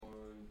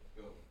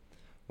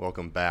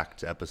Welcome back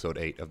to episode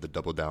 8 of the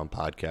Double Down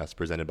podcast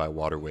presented by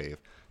Waterwave.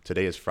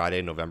 Today is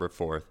Friday, November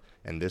 4th,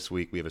 and this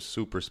week we have a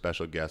super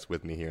special guest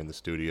with me here in the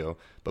studio.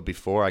 But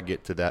before I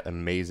get to that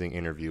amazing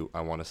interview,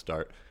 I want to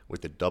start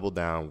with the Double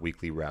Down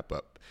weekly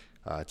wrap-up.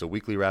 It's a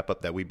weekly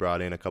wrap-up that we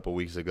brought in a couple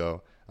weeks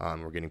ago.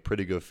 We're getting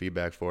pretty good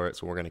feedback for it,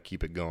 so we're going to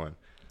keep it going.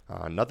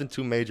 Nothing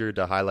too major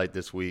to highlight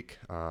this week,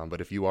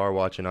 but if you are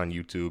watching on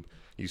YouTube,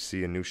 you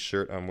see a new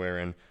shirt I'm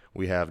wearing.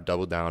 We have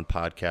Double Down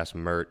podcast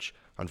merch.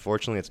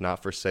 Unfortunately, it's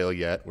not for sale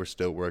yet. We're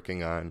still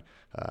working on,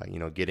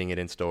 getting it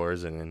in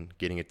stores and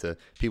getting it to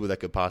people that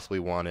could possibly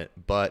want it.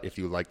 But if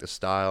you like the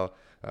style,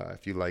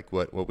 if you like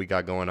what we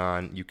got going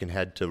on, you can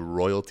head to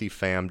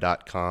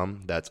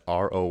royaltyfam.com. That's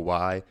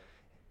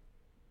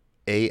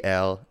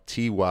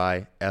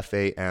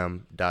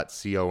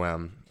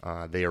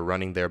ROYALTYFAM.com. They are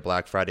running their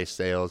Black Friday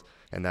sales,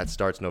 and that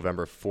starts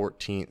November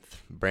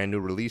 14th. Brand new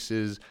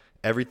releases.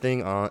 Everything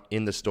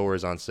in the store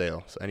is on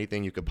sale. So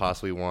anything you could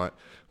possibly want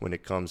when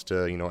it comes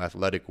to,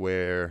 athletic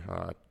wear,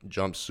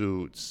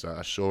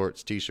 jumpsuits,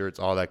 shorts, T-shirts,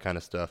 all that kind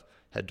of stuff,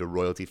 head to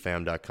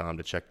royaltyfam.com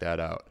to check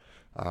that out.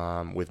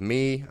 With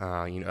me,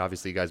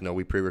 obviously you guys know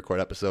we pre-record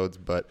episodes,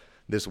 but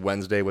this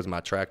Wednesday was my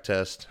track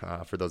test.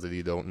 For those of you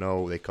who don't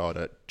know, they call it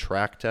a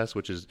track test,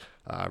 which is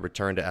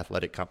return to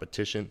athletic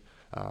competition.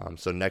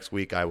 So next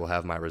week I will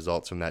have my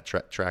results from that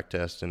track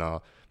test, and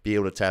I'll be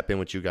able to tap in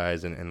with you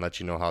guys and let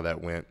you know how that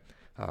went.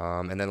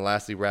 And then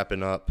lastly,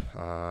 wrapping up,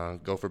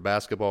 Gopher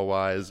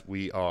basketball-wise,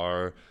 we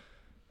are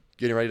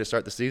getting ready to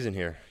start the season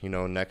here.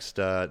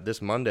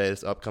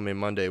 This upcoming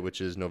Monday, which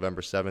is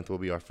November 7th, will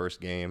be our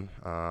first game,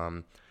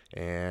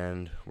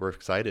 and we're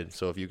excited.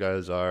 So if you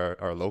guys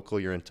are local,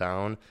 you're in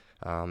town,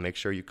 make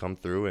sure you come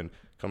through and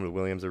come to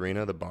Williams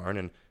Arena, the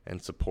barn,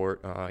 and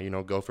support,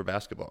 Gopher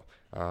basketball.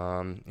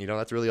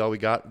 That's really all we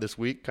got this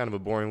week. Kind of a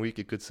boring week,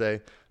 you could say.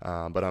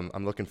 But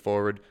I'm looking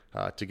forward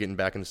to getting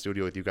back in the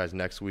studio with you guys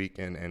next week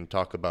and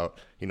talk about,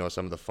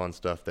 some of the fun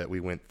stuff that we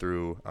went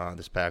through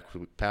this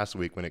past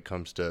week when it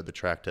comes to the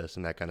track test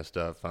and that kind of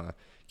stuff.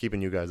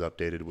 Keeping you guys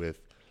updated with,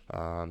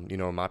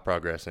 my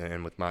progress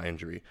and with my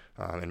injury.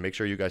 And make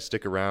sure you guys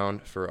stick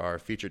around for our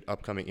featured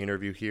upcoming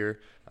interview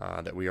here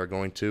that we are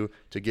going to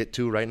get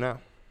to right now.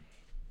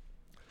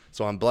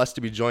 So I'm blessed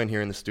to be joined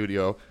here in the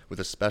studio with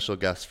a special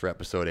guest for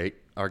episode 8.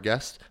 Our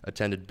guest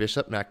attended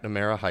Bishop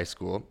McNamara High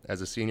School. As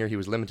a senior, he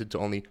was limited to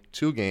only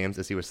 2 games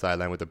as he was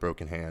sidelined with a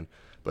broken hand.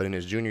 But in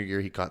his junior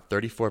year, he caught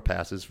 34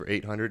 passes for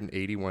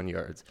 881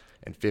 yards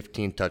and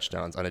 15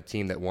 touchdowns on a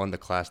team that won the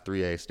Class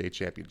 3A state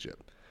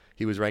championship.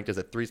 He was ranked as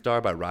a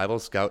 3-star by Rival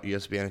Scout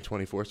ESPN and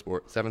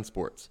 24/7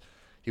 Sports.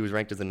 He was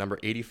ranked as the number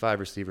 85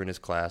 receiver in his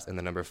class and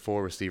the number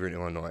 4 receiver in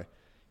Illinois.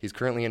 He's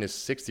currently in his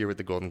 6th year with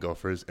the Golden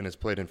Gophers and has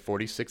played in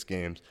 46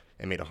 games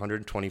and made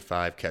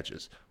 125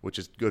 catches, which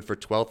is good for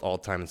 12th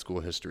all-time in school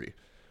history,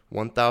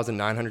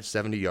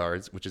 1,970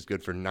 yards, which is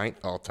good for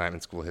 9th all-time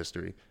in school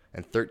history,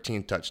 and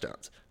 13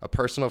 touchdowns. A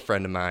personal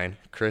friend of mine,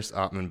 Chris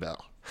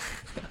Autman-Bell.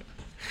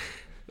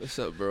 What's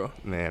up, bro?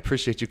 Man,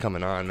 appreciate you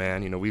coming on,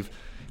 man. We've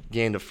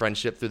gained a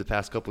friendship through the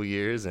past couple of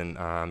years, and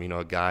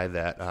a guy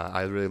that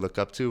I really look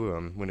up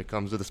to when it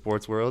comes to the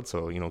sports world.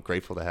 So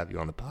grateful to have you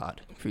on the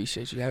pod.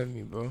 Appreciate you having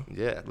me, bro.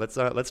 Yeah,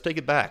 let's take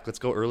it back. Let's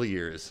go early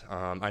years.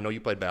 I know you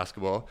played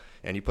basketball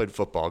and you played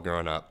football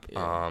growing up.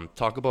 Yeah.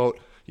 Talk about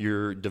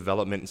your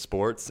development in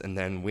sports, and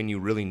then when you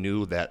really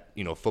knew that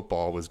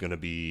football was going to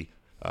be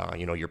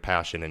your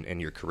passion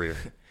and your career.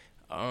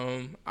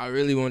 I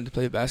really wanted to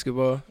play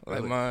basketball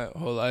my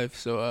whole life.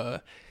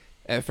 So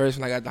at first,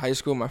 when I got to high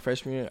school, my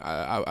freshman year,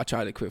 I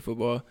tried to quit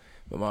football,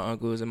 but my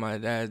uncles and my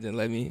dad didn't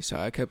let me, so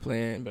I kept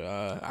playing. But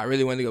I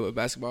really wanted to go with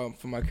basketball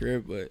for my career,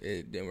 but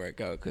it didn't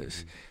work out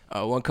because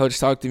one coach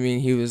talked to me,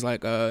 and he was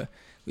like, would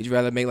you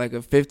rather make like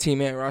a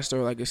 15-man roster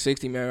or like a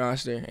 60-man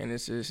roster? And it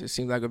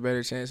seemed like a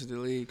better chance of the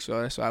league,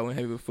 so that's why I went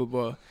heavy with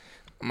football.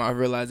 I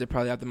realized that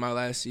probably after my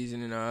last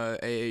season in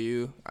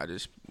AAU, I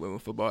just went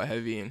with football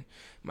heavy, and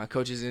my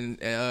coaches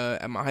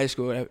at my high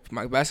school,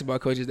 my basketball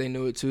coaches, they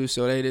knew it too,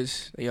 so they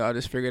all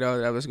just figured out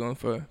that I was going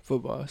for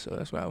football, so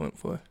that's what I went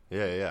for.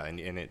 Yeah, and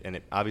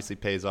it obviously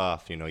pays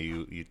off.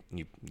 You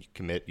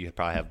commit. You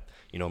probably have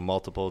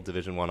multiple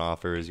Division I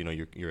offers.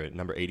 You're at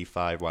number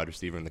 85 wide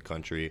receiver in the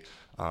country,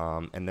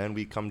 and then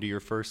we come to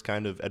your first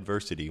kind of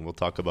adversity. We'll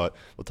talk about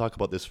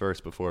this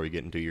first before we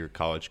get into your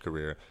college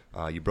career.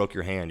 You broke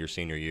your hand your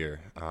senior year.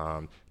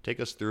 Take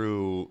us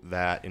through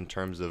that in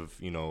terms of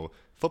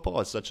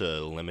football is such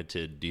a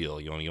limited deal.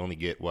 You only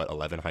get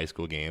 11 high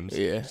school games,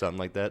 something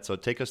like that. So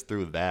take us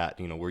through that.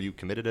 Were you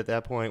committed at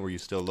that point? Were you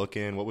still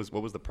looking? What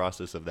was the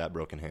process of that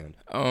broken hand?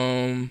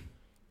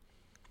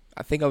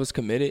 I think I was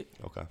committed.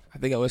 Okay. I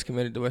think I was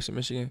committed to Western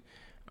Michigan.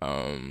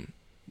 We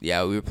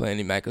were playing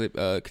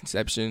Immaculate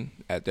Conception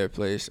at their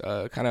place.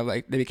 Kind of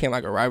like they became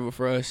like a rival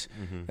for us.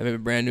 Mm-hmm. They were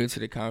brand new to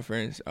the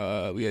conference.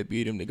 We had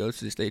beat them to go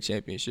to the state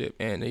championship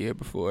and the year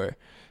before.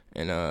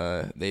 And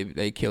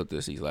they killed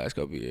us these last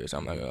couple of years.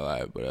 I'm not gonna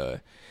lie,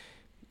 but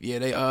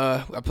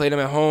I played them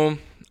at home.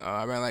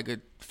 I ran like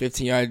a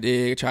 15-yard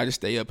dig. Tried to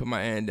stay up, put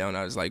my hand down.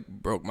 I just like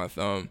broke my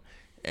thumb,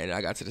 And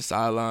I got to the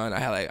sideline. I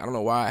had I don't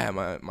know why I had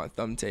my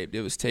thumb taped.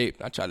 It was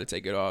taped. I tried to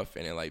take it off,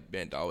 and it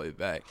bent all the way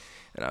back.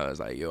 And I was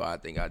like, yo, I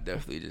think I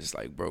definitely just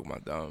broke my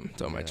thumb.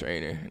 Told my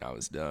trainer, and I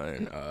was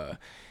done.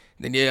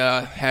 Then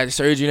had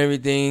surgery and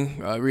everything.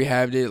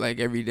 Rehabbed it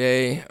every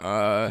day.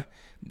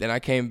 Then I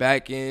came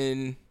back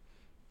in.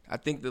 I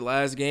think the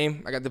last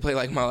game I got to play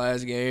my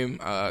last game.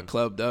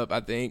 Clubbed up, I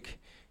think,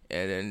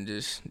 and then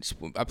just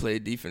I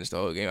played defense the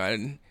whole game. I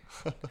didn't.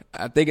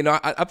 I think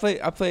I play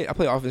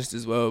offense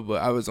as well,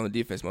 but I was on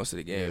defense most of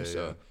the game.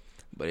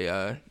 But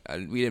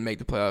we didn't make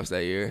the playoffs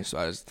that year, so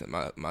I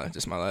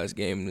just my last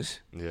game.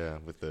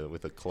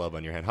 With a club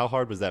on your hand. How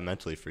hard was that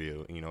mentally for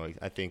you?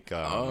 I think.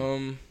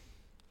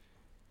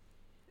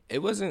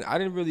 It wasn't. I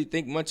didn't really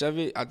think much of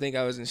it. I think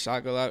I was in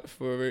shock a lot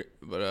for it,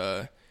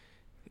 but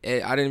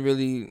I didn't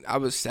really. I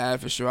was sad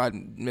for sure. I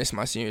missed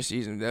my senior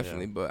season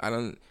definitely, but I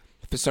don't.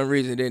 For some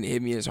reason, it didn't hit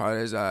me as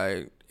hard as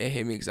it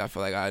hit me because I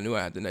feel like I knew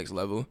I had the next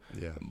level.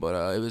 Yeah.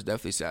 But it was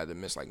definitely sad to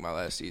miss my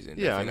last season.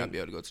 Yeah, not be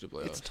able to go to the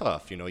playoffs. It's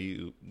tough,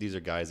 These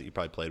are guys that you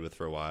probably played with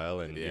for a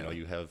while, and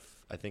you have.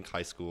 I think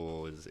high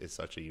school is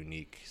such a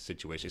unique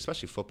situation,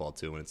 especially football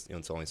too, when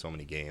it's only so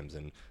many games,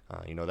 and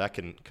that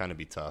can kind of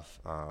be tough.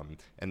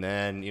 And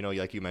then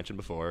like you mentioned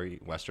before,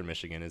 Western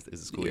Michigan is the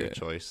school of your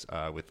choice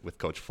with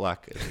Coach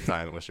Fleck at the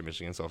time at Western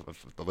Michigan. So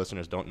if the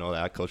listeners don't know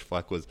that, Coach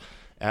Fleck was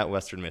at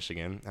Western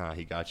Michigan.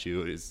 He got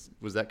you.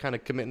 Was that kind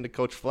of committing to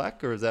Coach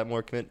Fleck, or is that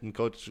more committing to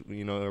Coach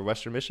or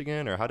Western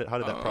Michigan, or how did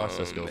that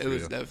process go for you?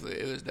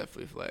 It was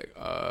definitely Fleck.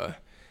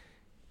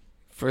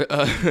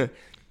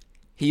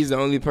 He's the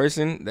only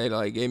person that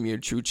gave me a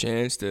true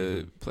chance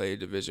to play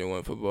Division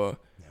I football.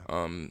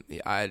 Yeah.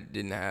 I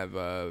didn't have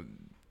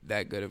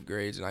that good of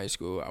grades in high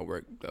school. I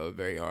worked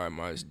very hard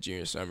my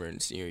junior summer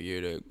and senior year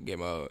to get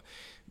my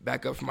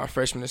back up for my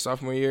freshman and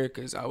sophomore year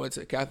because I went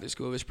to Catholic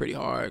school. It was pretty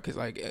hard because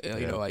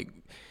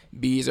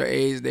B's or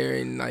A's there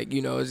and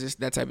it's just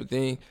that type of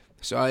thing.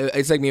 So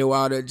it took me a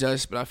while to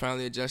adjust, but I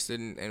finally adjusted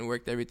and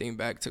worked everything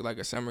back. Took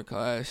a summer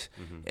class,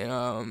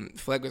 and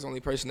Fleck was the only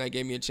person that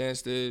gave me a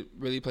chance to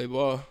really play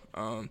ball.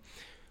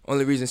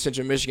 Only reason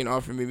Central Michigan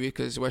offered me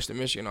because Western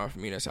Michigan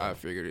offered me. That's how I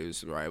figured it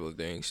was a rival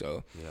thing.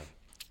 So,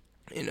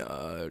 and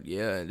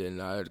then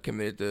I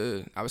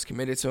was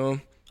committed to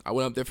him. I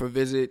went up there for a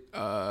visit.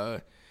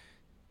 As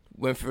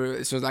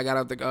soon as I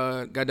got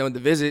done with the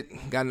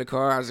visit, got in the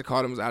car. I just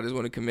called him. I just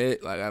want to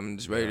commit. I'm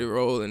just ready to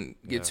roll and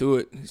get to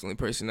it. He's the only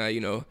person that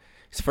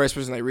he's the first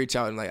person reach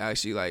out and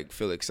actually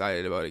feel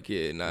excited about a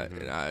kid. And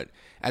I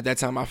at that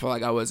time I felt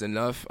like I was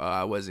enough.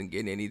 I wasn't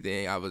getting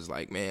anything. I was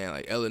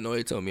man,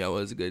 Illinois told me I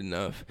wasn't good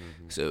enough.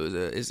 So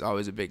it's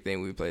always a big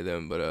thing when we play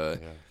them.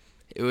 But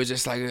it was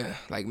just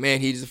man,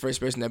 he's the first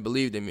person that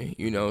believed in me.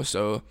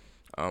 So.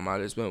 I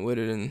just went with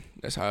it, and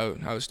that's how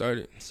it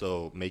started.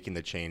 So making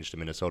the change to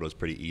Minnesota was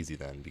pretty easy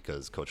then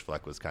because Coach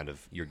Fleck was kind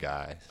of your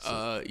guy.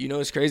 So.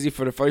 It's crazy.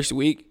 For the first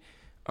week,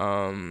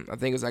 I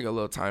think it's a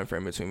little time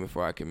frame between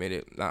before I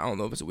committed. I don't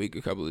know if it's a week or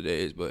a couple of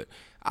days, but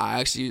I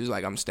actually was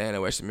I'm staying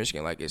at Western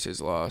Michigan it's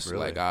his loss.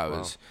 Really?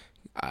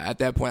 At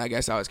that point, I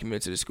guess I was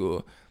committed to the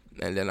school.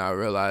 And then I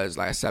realized,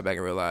 I sat back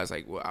and realized,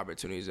 what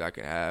opportunities I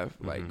can have,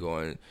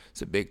 going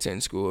to Big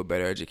Ten school,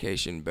 better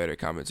education, better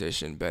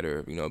competition,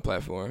 better,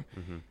 platform.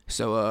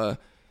 So,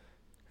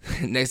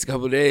 next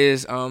couple of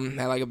days, had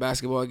a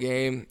basketball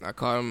game. I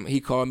called him. He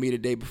called me the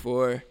day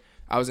before.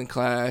 I was in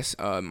class.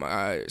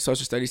 My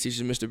social studies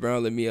teacher, Mr.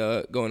 Brown, let me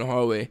go in the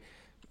hallway.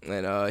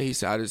 And he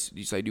said,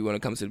 do you want to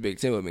come to the Big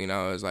Ten with me? And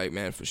I was like,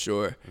 man, for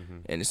sure.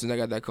 And as soon as I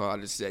got that call, I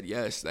just said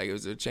yes. It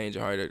was a change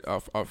of heart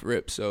off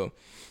rip. So,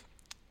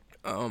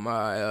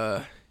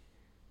 I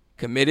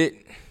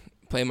committed,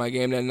 played my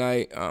game that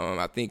night.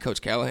 I think Coach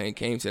Callahan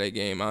came to that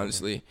game,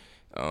 honestly,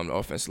 the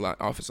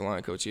offensive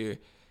line coach here.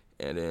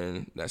 And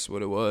then that's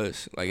what it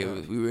was. We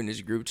were in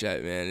this group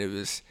chat, man. It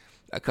was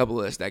a couple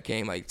of us that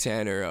came,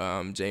 Tanner,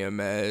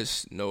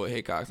 JMS, Noah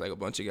Hickox, a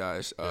bunch of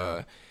guys.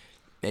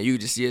 And you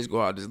just see us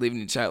go out, just leaving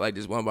the chat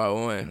just one by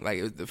one.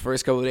 It was the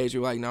first couple of days,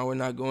 we were no, we're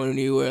not going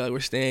anywhere. We're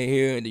staying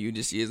here. And then you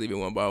just see us leaving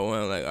one by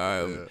one. All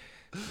right,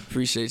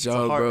 appreciate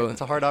y'all, bro.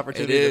 It's a hard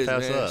opportunity to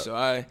pass man. up. So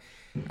I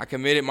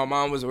committed. My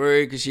mom was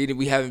worried because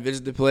we haven't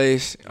visited the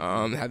place,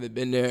 haven't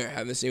been there,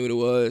 haven't seen what it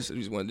was. So we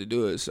just wanted to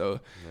do it.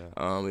 So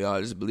we all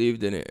just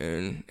believed in it,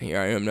 and here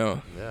I am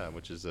now. Yeah,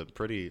 which is a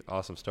pretty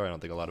awesome story. I don't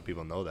think a lot of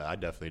people know that. I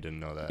definitely didn't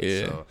know that.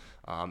 Yeah. So,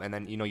 and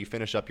then you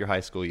finish up your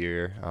high school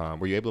year.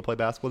 Were you able to play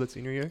basketball that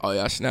senior year? Oh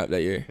yeah, I snapped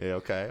that year. Yeah.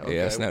 Okay.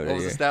 Yeah, I snapped what that year.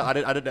 Was the stat?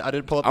 I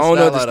didn't pull up. I don't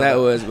know what the stat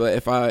was, but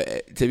if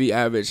to be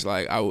average,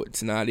 to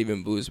not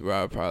even boost,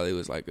 bro, I probably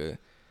was a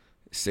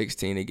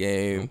 16 a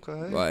game,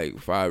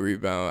 5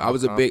 rebounds. I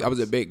was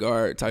a big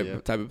guard type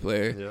of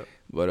player. Yep.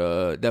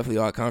 But definitely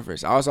all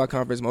conference. I was all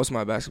conference most of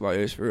my basketball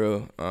years for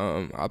real.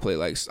 I played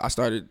I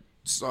started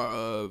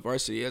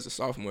varsity as a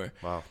sophomore.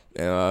 Wow.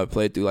 And I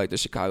played through the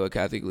Chicago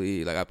Catholic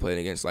League. I played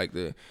against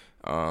the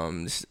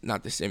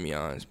not the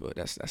Simeons, but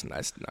that's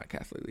not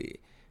Catholic League.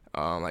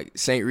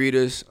 St.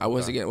 Rita's. I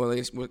went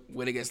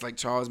against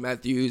Charles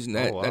Matthews and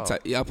that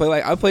type. Yeah,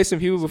 I played some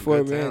people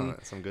before, man.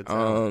 Some good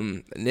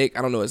talent. Nick,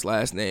 I don't know his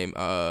last name.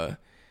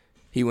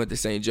 He went to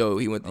St. Joe.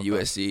 He went to Okay.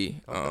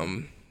 USC.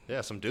 Okay.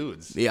 Yeah, some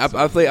dudes. Yeah,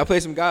 I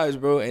played some guys,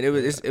 bro, and it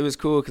was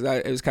cool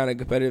because it was kind of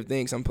competitive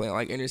thing. So I'm playing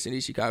like inner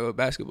city Chicago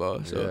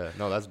basketball. So yeah,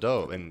 no, that's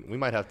dope, and we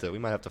might have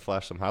to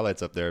flash some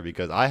highlights up there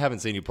because I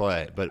haven't seen you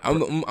play. But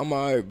I'm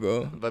alright,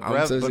 bro. But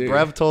Brev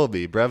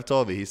Brev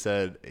told me. He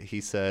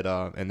said,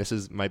 and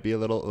this might be a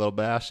little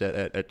bash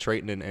at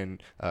Trayton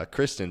and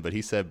Kristen, but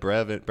he said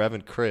Brev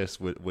and Chris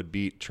would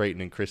beat Trayton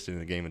and Kristen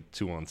in the game in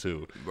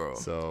 2-on-2. Bro.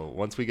 So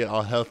once we get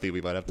all healthy, we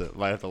might have to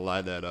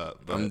line that up.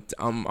 But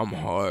I'm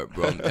hard,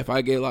 bro. If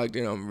I get locked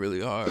in, I'm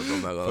really hard, bro.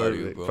 I'm not gonna lie to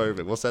you, bro.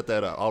 Perfect. We'll set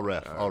that up. I'll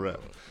ref.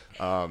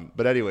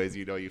 But anyways,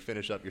 you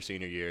finish up your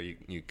senior year.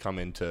 You come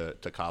into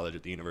college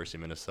at the University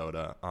of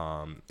Minnesota,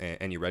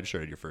 and you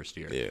redshirted your first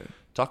year. Yeah.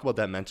 Talk about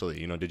that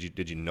mentally.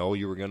 Did you know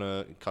you were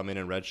gonna come in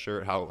and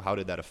redshirt? How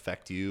did that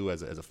affect you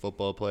as a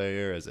football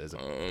player, as a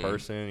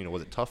person?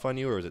 Was it tough on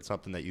you, or is it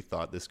something that you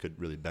thought this could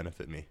really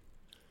benefit me?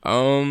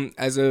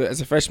 As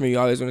a freshman, you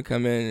always want to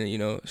come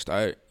in and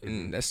start,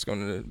 and that's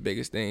one of the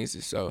biggest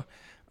things. So,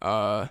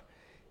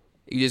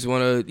 you just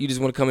want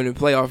to come in and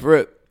play off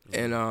rip.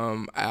 And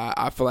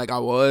I feel like I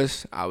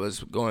was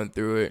going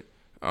through it,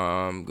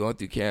 going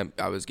through camp.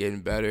 I was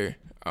getting better.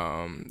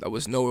 I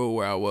was nowhere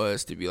where I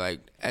was to be like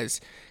as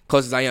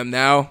close as I am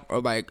now, or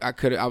like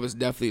I was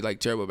definitely like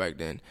terrible back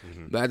then.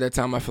 Mm-hmm. But at that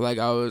time, I feel like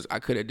I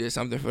could have did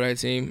something for that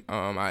team.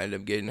 I ended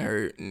up getting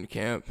hurt in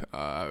camp.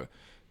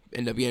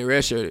 Ended up getting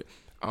redshirted.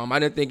 I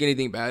didn't think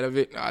anything bad of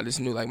it. I just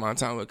knew like my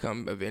time would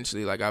come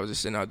eventually. Like I was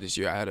just sitting out this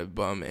year. I had a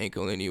bum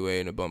ankle anyway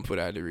and a bum foot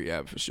I had to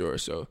rehab for sure.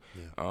 So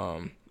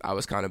I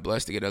was kind of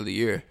blessed to get another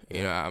year.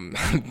 I'm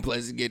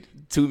blessed to get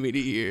 2 many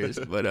years.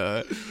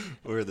 But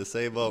we're in the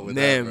same boat with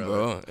damn, that,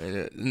 bro.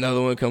 And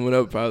another one coming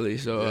up probably.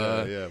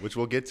 So which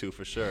we'll get to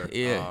for sure.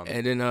 Yeah,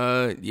 and then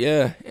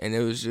and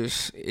it was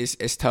just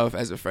it's tough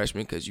as a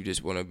freshman because you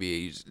just want to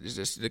be it's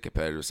just the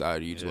competitive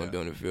side. You just want to be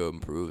on the field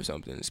and prove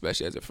something,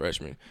 especially as a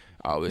freshman.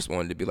 I always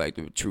wanted to be like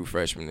the true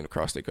freshman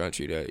across the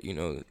country that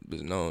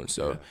was known.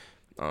 So,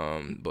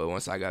 but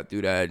once I got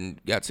through that and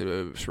got to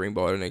the spring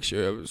ball the next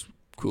year, I was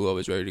cool. I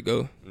was ready to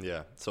go.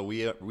 Yeah. So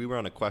we were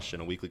on a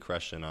weekly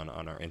question on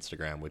our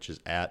Instagram, which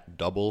is at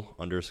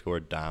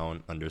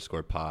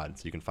 @double_down_pod.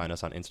 So you can find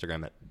us on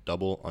Instagram at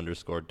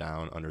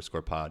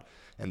 _down_pod.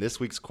 And this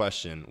week's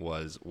question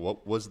was,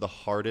 what was the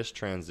hardest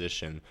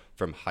transition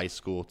from high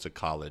school to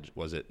college?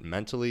 Was it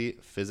mentally,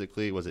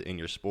 physically? Was it in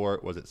your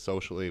sport? Was it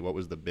socially? What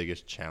was the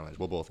biggest challenge?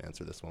 We'll both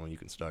answer this one. You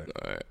can start.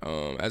 All right.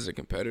 As a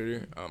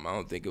competitor, I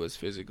don't think it was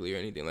physically or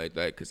anything like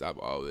that because I've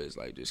always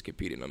like just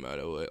competed no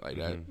matter what. Like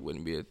that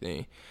wouldn't be a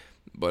thing.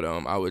 But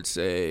I would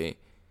say,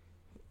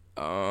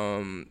 I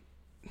don't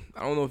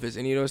know if it's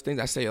any of those things.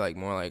 I say like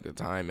more like a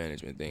time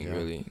management thing,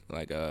 really.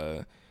 Like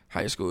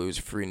high school, it was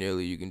free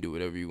nearly. You can do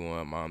whatever you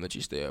want. Mom let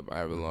you stay up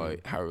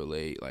however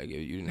late. Like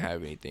if you didn't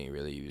have anything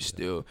really, you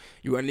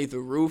were underneath the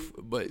roof,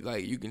 but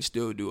like you can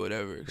still do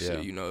whatever.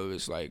 So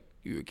it's like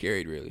you were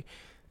carried really.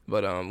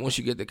 But once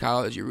you get to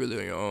college, you're really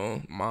on your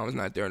own. Mom's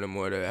not there no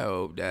more to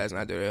help. Dad's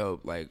not there to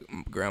help. Like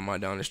grandma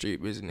down the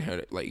street isn't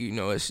here. Like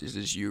it's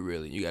just you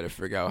really. You got to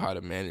figure out how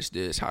to manage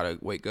this, how to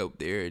wake up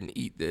there and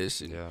eat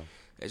this, and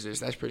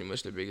that's pretty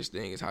much the biggest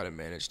thing is how to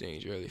manage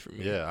things really for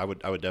me. Yeah, I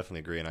would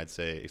definitely agree, and I'd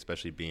say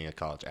especially being a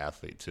college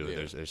athlete too.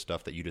 Yeah. There's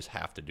stuff that you just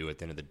have to do at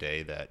the end of the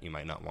day that you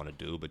might not want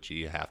to do, but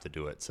you have to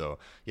do it. So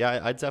yeah,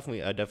 I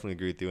definitely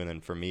agree with you. And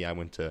then for me, I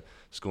went to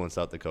school in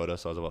South Dakota,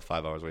 so I was about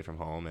 5 hours away from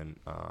home, and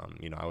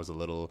I was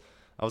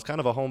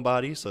kind of a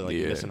homebody, so like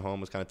missing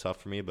home was kind of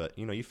tough for me, but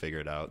you figure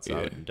it out. So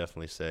I would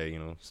definitely say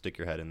stick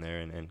your head in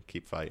there and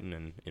keep fighting,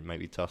 and it might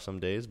be tough some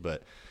days,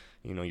 but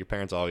your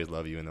parents always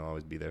love you and they'll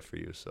always be there for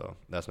you, so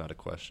that's not a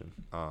question.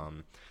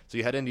 So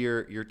you head into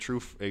your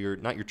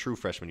not your true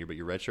freshman year, but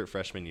your redshirt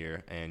freshman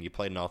year, and you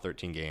played in all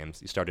 13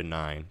 games. You started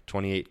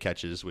 28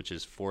 catches, which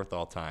is 4th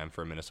all time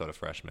for a Minnesota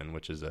freshman,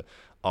 which is a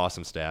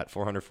awesome stat.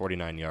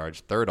 449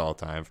 yards, 3rd all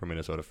time for a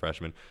Minnesota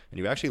freshman, and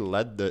you actually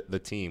led the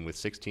team with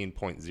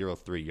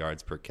 16.03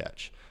 yards per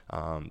catch.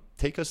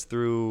 Take us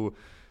through,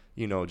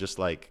 just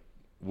like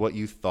what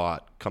you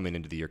thought coming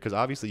into the year, because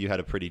obviously you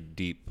had a pretty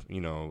deep,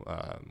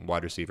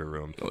 wide receiver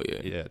room. Oh yeah.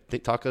 Yeah.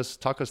 Talk us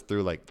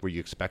through, like, were you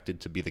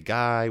expected to be the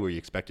guy? Were you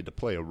expected to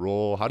play a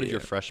role? How did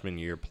your freshman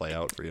year play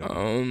out for you?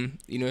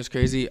 It's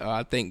crazy.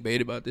 I think bait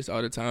about this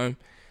all the time.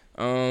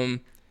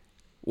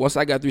 Once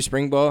I got through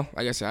spring ball,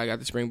 like I said, I got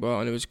the spring ball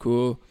and it was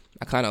cool.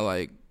 I kind of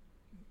like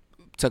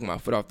took my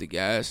foot off the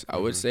gas. I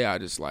would say I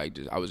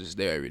was just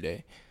there every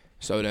day.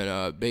 So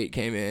then Bate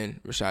came in,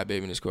 Rashad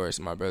Bateman, of course,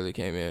 and my brother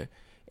came in.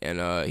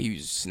 And he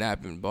was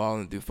snapping,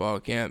 balling through fall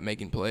camp,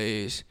 making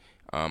plays.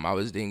 I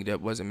was dinged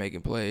up, wasn't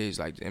making plays,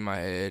 like, in my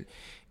head.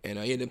 And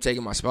he ended up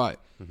taking my spot.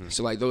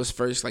 So, like, those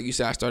first, like you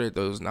said, I started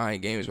those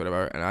 9 games,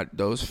 whatever. And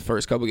those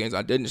first couple games,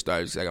 I didn't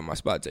start because I got my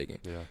spot taken.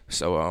 Yeah.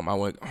 So, I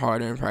went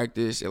harder in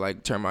practice. It,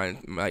 like, turned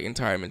my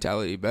entire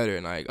mentality better.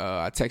 And, like,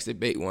 I texted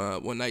Bate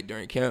one night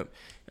during camp.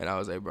 And I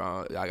was like,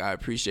 bro, like I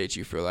appreciate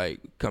you for like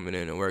coming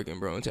in and working,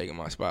 bro, and taking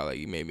my spot. Like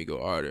you made me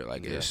go harder.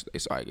 Like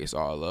it's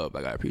all love.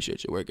 Like I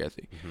appreciate your work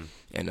ethic.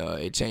 And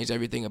it changed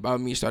everything about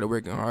me. Started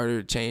working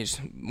harder.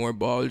 Changed more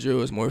ball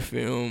drills, more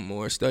film,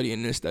 more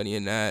studying this,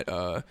 studying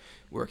that.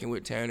 Working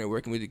with Tanner,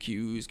 working with the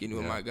Qs, getting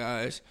with my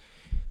guys.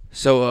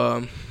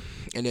 So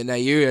and then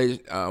that year,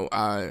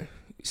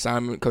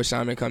 Coach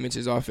Simon come into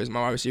his office, my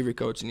wide receiver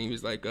coach, and he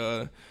was like,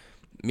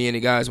 me and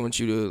the guys want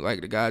you to, like,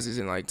 the guys is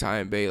in, like, Ty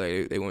and Bay,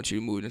 like, they want you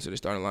to move into the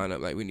starting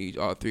lineup. Like, we need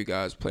all 3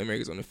 guys,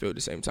 playmakers on the field at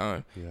the same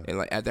time. Yeah. And,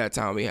 like, at that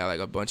time, we had,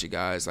 like, a bunch of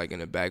guys, like, in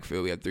the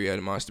backfield. We had 3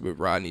 other monsters with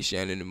Rodney,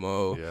 Shannon, and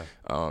Mo.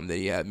 Yeah.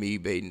 Then you had me,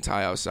 Bate, and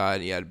Ty outside,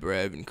 and you had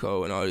Brev and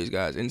Cole and all these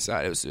guys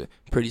inside. It was a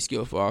pretty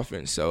skillful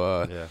offense.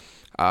 So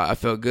I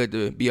felt good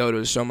to be able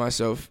to show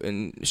myself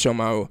and show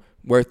my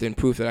worth and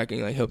proof that I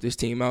can, like, help this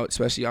team out,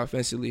 especially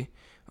offensively,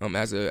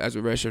 as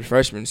a redshirt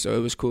freshman. So it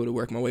was cool to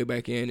work my way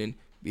back in and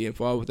be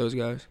involved with those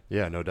guys.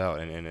 Yeah, no doubt.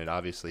 And it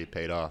obviously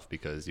paid off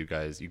because you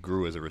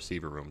grew as a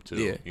receiver room too.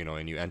 Yeah.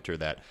 And you enter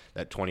that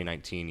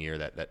 2019 year,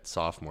 that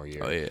sophomore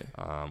year,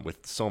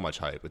 with so much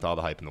hype, with all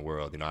the hype in the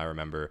world. I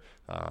remember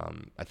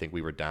I think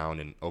we were down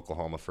in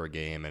Oklahoma for a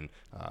game, and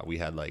we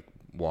had like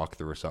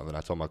walkthrough or something. I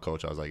told my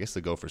coach, I was like, it's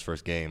the Gophers'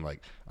 first game.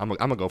 Like,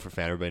 I'm a Gopher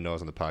fan. Everybody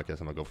knows on the podcast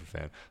I'm a Gopher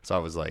fan. So I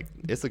was like,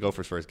 it's the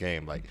Gophers' first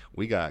game. Like,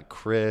 we got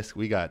Chris,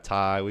 we got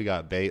Ty, we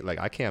got Bate. Like,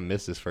 I can't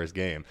miss this first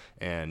game.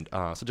 And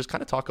so just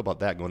kind of talk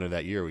about that going into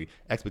that year.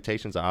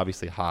 Expectations are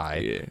obviously high.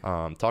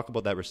 Yeah. Talk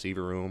about that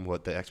receiver room,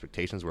 what the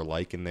expectations were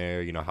like in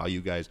there, how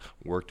you guys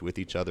worked with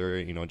each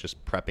other,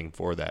 just prepping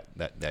for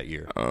that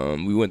year.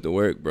 We went to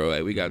work, bro.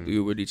 Like, we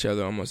were with each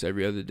other almost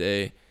every other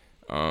day.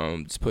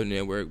 Just putting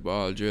in work,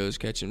 ball drills,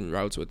 catching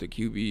routes with the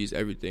QBs,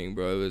 everything,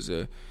 bro.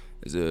 It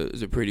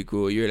was a pretty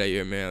cool year that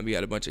year, man. We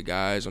had a bunch of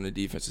guys on the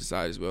defensive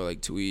side as well, like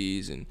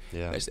Tweez and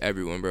just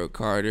everyone, bro.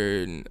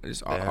 Carter and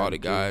just all the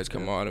guys,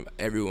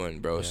 everyone,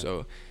 bro. Yeah.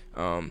 So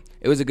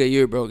it was a good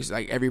year, bro, because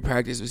like every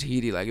practice was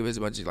heated. Like it was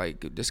a bunch of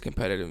like this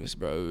competitiveness,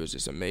 bro. It was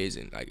just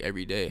amazing, like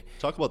every day.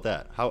 Talk about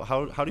that.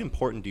 How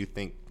important do you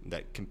think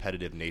that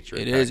competitive nature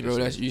it is, bro?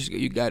 That's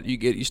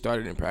you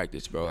started in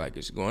practice, bro. Like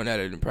it's going at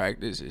it in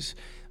practice. It's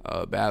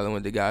battling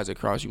with the guys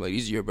across you. Like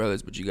these are your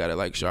brothers, but you gotta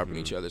like sharpen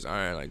each other's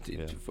iron, like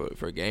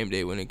for game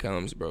day when it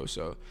comes, bro.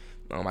 So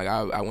like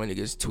I went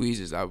against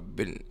Tweezers. I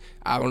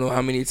don't know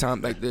how many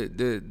times, like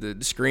the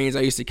screens I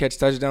used to catch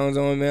touchdowns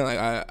on, man. Like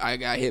I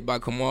got hit by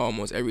Kamal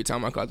almost every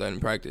time I caught that in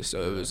practice.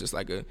 So it was just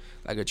like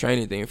a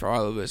training thing for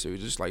all of us. It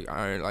was just like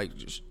iron, like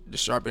just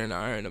sharpening the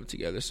iron up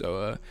together.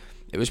 So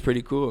it was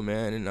pretty cool,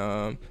 man.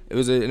 And it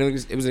was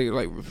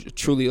like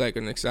truly like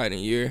an exciting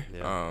year.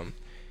 Yeah.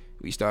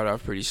 We started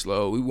off pretty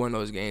slow. We won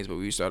those games, but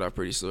we started off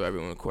pretty slow.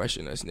 Everyone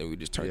questioned us, and then we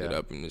just turned it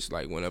up and just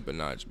like went up a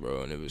notch,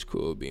 bro. And it was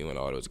cool being with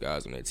all those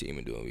guys on that team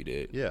and doing what we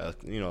did. Yeah,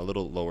 a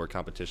little lower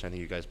competition. I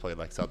think you guys played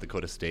like South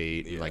Dakota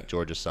State, and like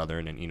Georgia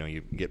Southern, and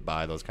you get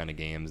by those kind of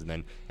games, and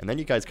then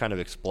you guys kind of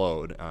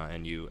explode,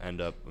 and you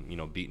end up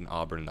beating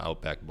Auburn in the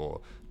Outback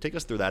Bowl. Take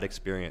us through that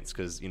experience,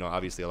 because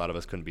obviously a lot of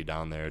us couldn't be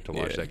down there to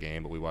watch that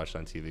game, but we watched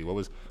on TV. What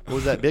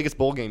was that biggest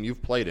bowl game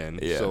you've played in?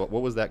 Yeah. So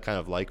what was that kind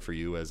of like for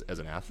you as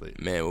an athlete?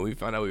 Man, when we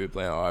found out we were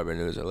playing Auburn,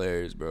 it was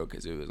hilarious, bro,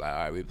 because it was like, all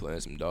right, we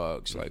playing some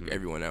dogs. Like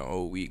everyone that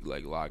whole week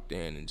like locked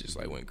in and just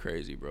like went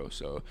crazy, bro.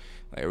 So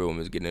like everyone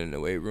was getting in the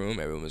weight room,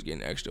 everyone was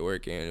getting extra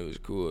work in. It was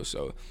cool.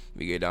 So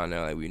we get down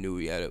there, like we knew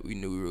we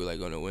were like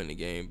gonna win the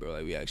game, bro.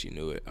 Like we actually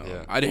knew it.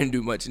 I didn't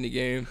do much in the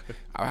game.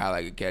 I had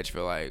like a catch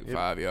for like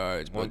 5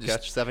 yards. One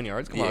catch, 7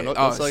 yards. Come on,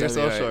 don't sell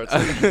yourself short.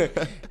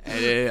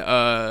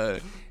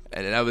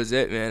 And then that was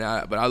it,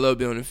 man. But I love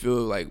being on the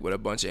field like with a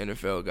bunch of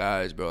NFL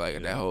guys, bro.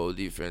 Like that whole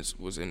defense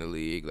was in the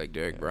league. Like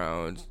Derek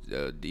Brown,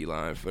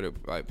 D-line for the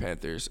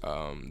Panthers.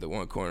 The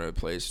one corner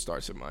place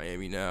starts at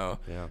Miami now.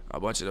 Yeah. A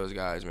bunch of those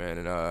guys, man.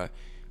 And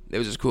it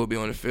was just cool to be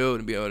on the field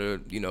and be able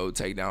to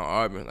take down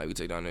Auburn. Like we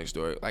take down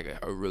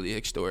a really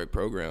historic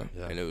program,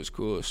 and it was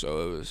cool.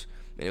 So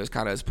it was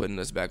kind of us putting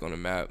us back on the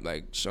map,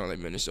 like showing like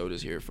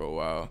Minnesota's here for a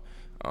while.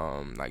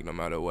 Like no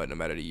matter what, no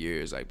matter the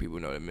years, like people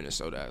know that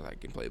Minnesota like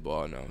can play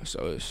ball now.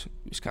 So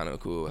it's kind of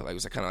cool. Like it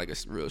was kind of like a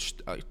real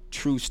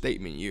true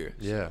statement year.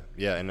 So.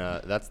 Yeah, and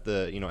that's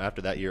the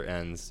after that year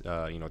ends,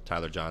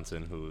 Tyler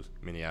Johnson, who's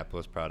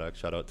Minneapolis product,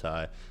 shout out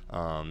Ty.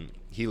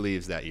 He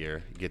leaves that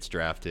year, gets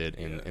drafted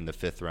in the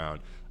 5th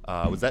round.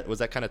 Was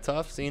that kind of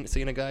tough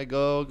seeing a guy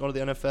go to the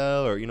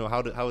NFL, or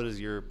how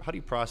do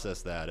you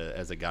process that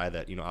as a guy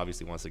that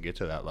obviously wants to get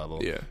to that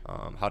level? Yeah.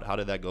 How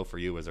did that go for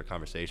you? Was there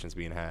conversations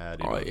being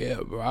had? Yeah,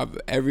 bro.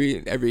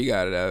 Every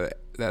guy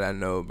that I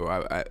know,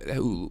 bro,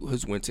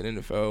 who's went to the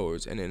NFL or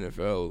is in the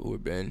NFL who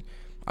have been,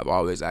 I've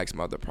always asked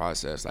about the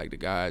process, like the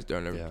guys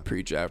during the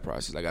pre-draft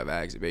process. Like I've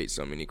asked Bates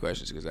so many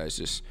questions because that's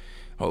just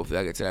hopefully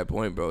I get to that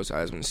point, bro. So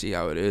I just want to see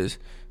how it is.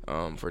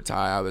 For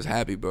Ty, I was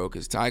happy, bro,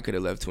 because Ty could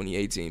have left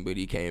 2018, but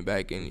he came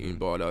back and he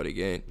balled out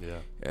again. Yeah.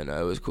 And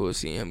it was cool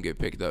seeing him get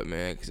picked up,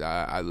 man, because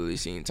I literally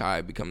seen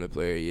Ty become the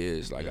player he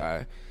is. Like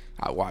I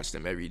I watched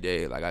him every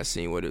day. Like, I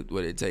seen what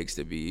it takes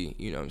to be,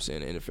 you know what I'm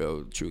saying, an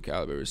NFL true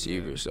caliber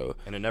receiver. So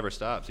and it never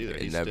stops either.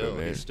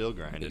 He's still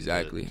grinding.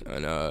 Exactly.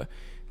 And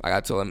like I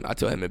tell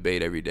him to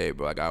bait every day,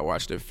 bro. Like, I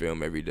watch their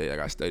film every day. Like,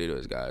 I study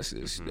those guys.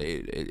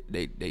 They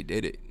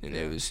did it, and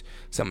it was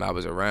something I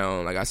was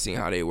around. Like, I seen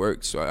how they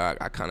worked, so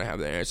I kind of have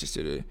the answers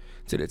to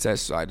the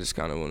test. So I just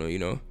kind of want to,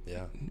 you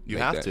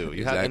have to.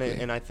 You have,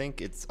 and I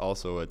think it's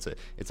also it's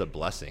a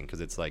blessing,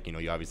 because it's like,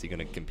 you're obviously going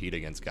to compete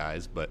against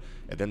guys, but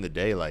at the end of the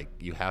day, like,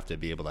 you have to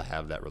be able to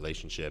have that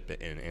relationship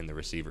in the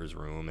receivers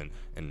room,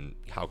 and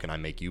how can I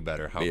make you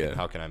better?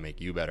 How can I make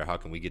you better? How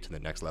can we get to the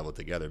next level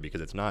together?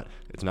 Because it's not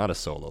a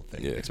solo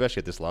thing,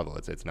 especially at this level.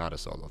 It's not a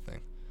solo thing.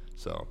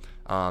 So,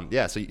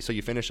 so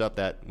you finish up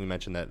that, we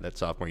mentioned that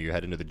sophomore year, you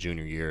head into the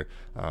junior year,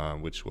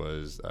 which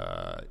was,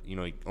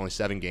 only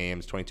 7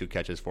 games, 22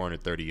 catches,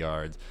 430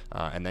 yards,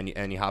 and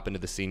then you hop into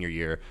the senior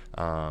year,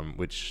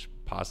 which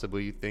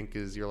possibly you think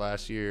is your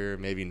last year,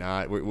 maybe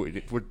not.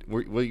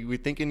 Were you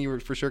thinking you were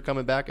for sure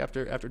coming back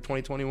after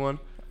 2021?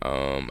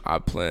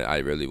 I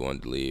really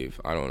wanted to leave.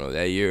 I don't know.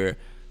 That year,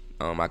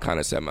 I kind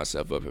of set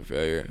myself up for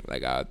failure.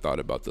 Like, I thought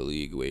about the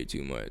league way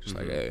too much.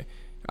 Mm-hmm. Like,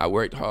 I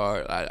worked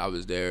hard. I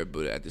was there,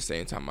 but at the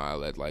same time, I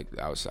let, like,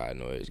 the outside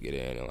noise get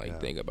in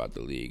and, think about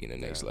the league and the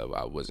next level.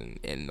 I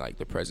wasn't in, like,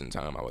 the present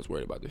time. I was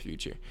worried about the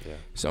future. Yeah.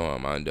 So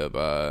I ended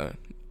up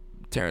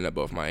tearing up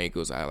both my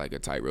ankles. I had, like, a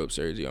tightrope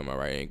surgery on my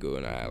right ankle,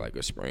 and I had, like,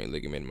 a sprained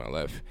ligament in my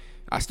left.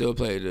 I still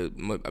played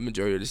a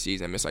majority of the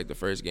season. I missed, like, the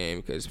first game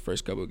because the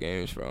first couple of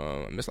games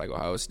I missed, like,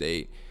 Ohio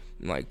State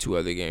and, like, 2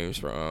 other games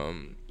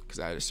because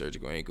I had a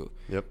surgical ankle.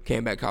 Yep.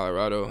 Came back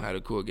Colorado, had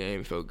a cool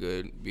game, felt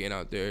good being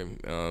out there,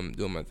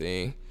 doing my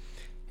thing.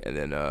 And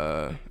then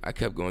I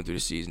kept going through the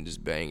season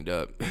just banged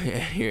up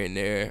here and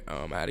there.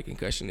 I had a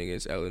concussion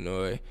against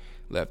Illinois,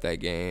 left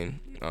that game.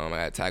 I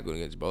had tackled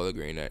against Bowling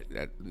Green.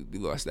 We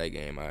lost that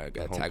game. I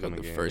got tackled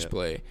the first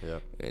play,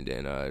 and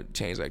then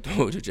changed, like, the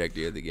whole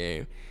trajectory of the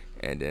game.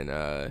 And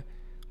then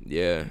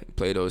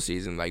played those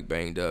seasons, like,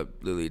 banged up.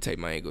 Literally taped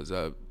my ankles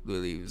up.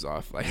 Literally was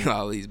off, like,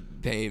 all these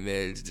pain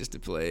meds just to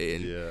play.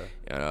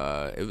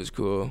 And it was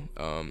cool.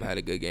 Had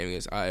a good game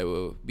against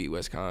Iowa, beat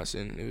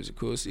Wisconsin. It was a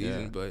cool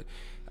season, but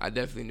I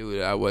definitely knew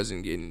that I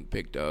wasn't getting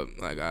picked up.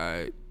 Like,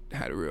 I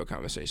had a real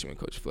conversation with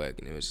Coach Fleck,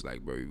 and it was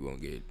like, bro, you won't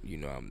get,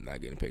 I'm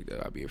not getting picked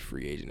up. I'll be a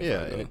free agent.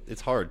 Yeah, and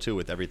it's hard, too,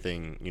 with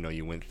everything,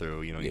 you went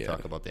through. You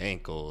talk about the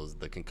ankles,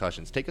 the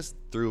concussions. Take us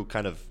through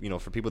kind of,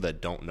 for people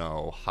that don't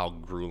know how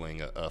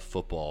grueling a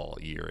football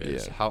year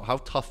is. Yeah. How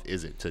tough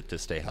is it to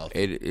stay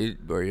healthy?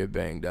 Bro, you're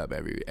banged up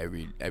every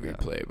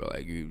play, bro.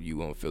 Like, you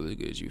won't feel as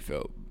good as you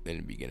felt in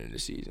the beginning of the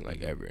season,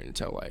 like, ever,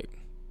 until, like,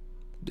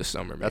 the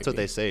summer. That's what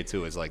they say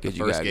too, is like the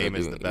first game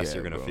is the best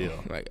you're gonna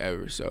feel, like,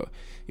 ever. So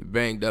you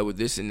banged up with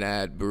this and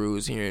that,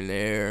 bruise here and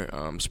there,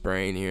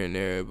 sprain here and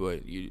there,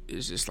 but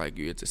it's just like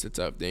it's a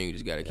tough thing. You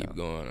just gotta keep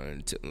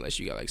going unless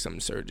you got, like,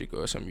 something surgical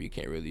or something you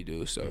can't really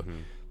do. So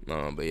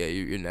but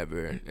you're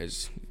never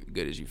as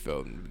good as you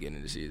felt in the beginning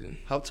of the season.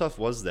 How tough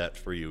was that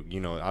for you?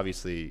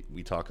 Obviously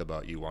we talk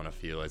about you want to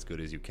feel as good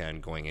as you can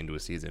going into a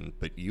season,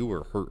 but you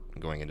were hurt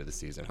going into the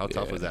season. How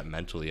tough was that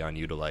mentally on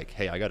you to, like,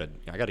 hey, I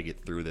gotta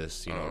get through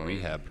this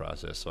rehab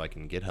process so I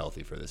can get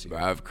healthy for this year?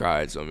 I've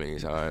cried so many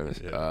times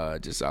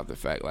just off the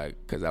fact, like,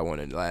 because I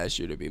wanted last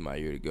year to be my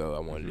year to go. I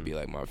wanted to be,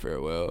 like, my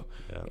farewell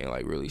and,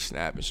 like, really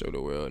snap and show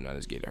the world, and not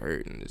just get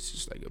hurt, and it's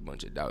just like a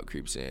bunch of doubt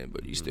creeps in,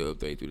 but you still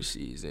play through the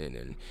season.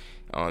 And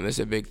it's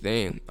a big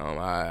thing.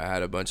 I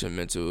had a bunch of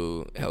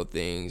mental health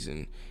things,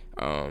 and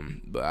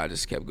but I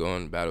just kept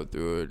going, battled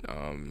through it.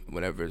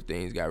 Whenever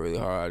things got really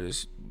hard, I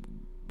just,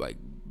 like,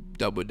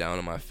 doubled down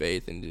on my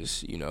faith and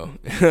just,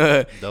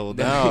 double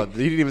down.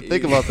 He didn't even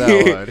think about that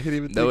one. He didn't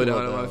even double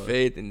down on my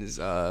faith and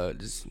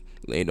just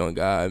laid on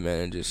God,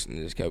 man, and just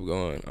kept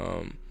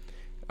going.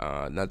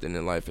 Nothing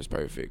in life is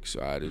perfect,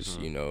 so I just,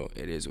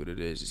 it is what it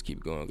is. Just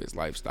keep going, because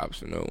life stops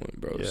for no one,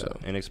 bro. Yeah, so.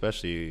 And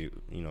especially,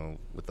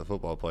 with the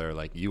football player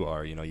like you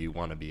are, you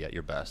want to be at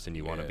your best, and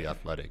you want to be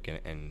athletic,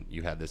 and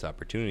you had this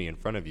opportunity in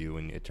front of you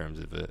in terms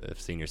of a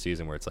senior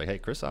season where it's like, hey,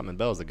 Chris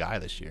Autman-Bell is the guy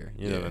this year.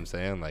 You know what I'm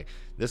saying? Like,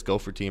 this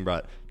Gopher team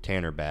brought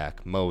Tanner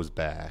back, Mo's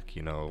back,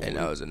 And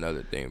that was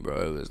another thing,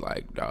 bro. It was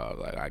like, dog,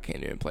 like, I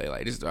can't even play.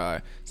 Like, this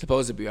is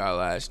supposed to be our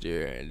last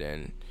year, and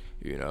then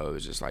it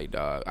was just like,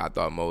 dog, I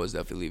thought Mo was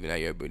definitely leaving that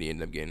year, but he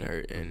ended up getting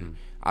hurt. And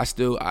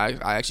I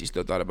actually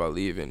still thought about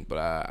leaving, but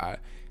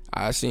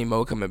I seen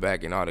Mo coming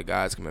back and all the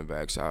guys coming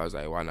back, so I was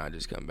like, why not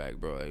just come back,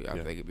 bro? Like, I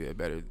think it'd be a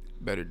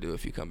better deal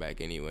if you come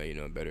back anyway,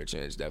 better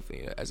chance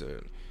definitely as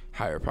a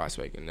higher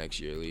prospect in next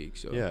year league.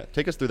 So yeah,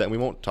 take us through that. We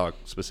won't talk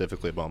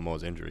specifically about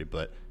Mo's injury,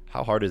 but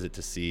how hard is it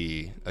to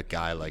see a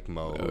guy like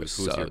Mo,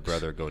 who's your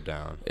brother, go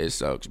down? It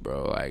sucks,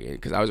 bro. Like,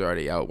 because I was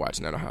already out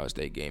watching that Ohio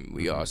State game.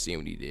 We all seen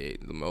what he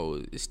did.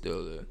 Mo is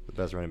still the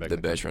best running back. The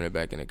best running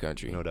back in the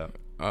country, no doubt.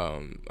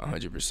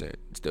 100%,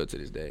 still to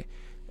this day.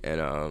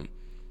 And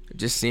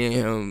just seeing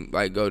him,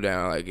 like, go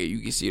down, like, you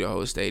can see the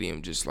whole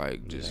stadium just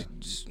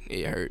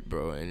it hurt,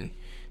 bro. And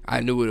I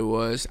knew what it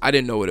was. I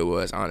didn't know what it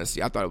was,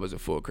 honestly. I thought it was a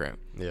full cramp.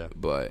 Yeah.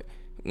 But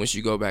once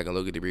you go back and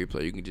look at the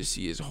replay, you can just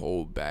see his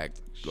whole back,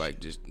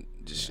 like, it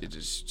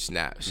just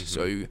snaps. Mm-hmm.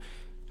 So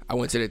I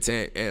went to the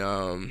tent,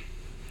 and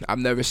I've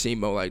never seen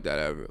Mo like that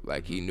ever.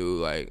 Like, he knew,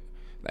 like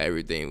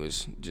everything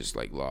was just,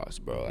 like,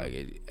 lost, bro.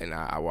 Like, and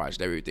I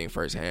watched everything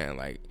firsthand.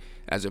 Like,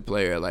 as a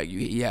player, like,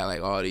 he had,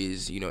 like, all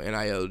these,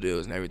 NIL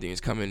deals and everything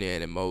was coming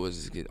in, and Mo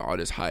was getting all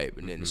this hype.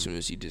 And then as soon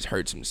as he just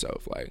hurts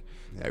himself, like,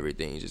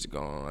 everything's just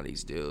gone.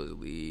 These deals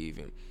leave,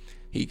 and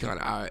he kind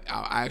of, I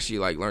actually,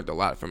 like, learned a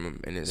lot from him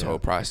in this whole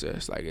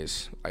process. Like,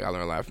 it's, like, I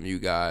learned a lot from you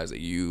guys,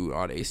 like, you,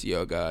 all the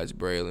ACL guys,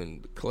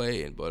 Braylon,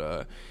 Clay,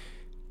 but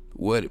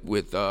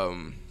with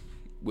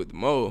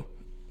Mo,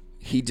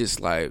 he just,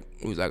 like,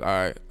 he was like, all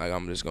right, like,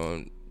 I'm just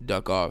going to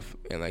duck off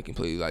and, like,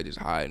 completely, like, just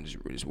hide and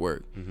just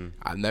work. Mm-hmm.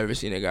 I've never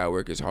seen a guy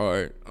work as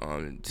hard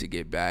to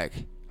get back.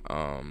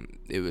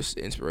 It was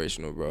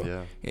inspirational, bro.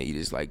 Yeah. And he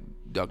just, like,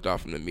 ducked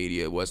off from the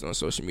media. It wasn't on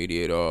social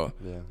media at all.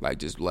 Yeah. Like,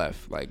 just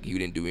left. Like, he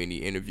didn't do any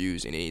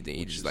interviews and anything.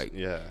 He just, like,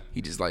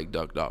 he just, like,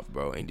 ducked off,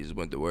 bro, and just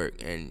went to work.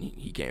 And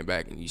he came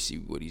back, and you see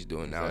what he's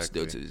doing now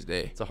still to this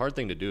day. It's a hard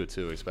thing to do,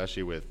 too,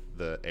 especially with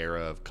the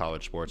era of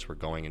college sports we're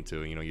going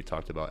into. You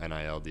talked about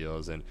NIL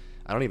deals, and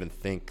I don't even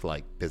think,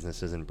 like,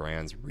 businesses and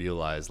brands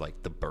realize,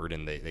 like, the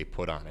burden they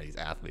put on these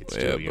athletes,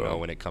 too,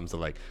 when it comes to,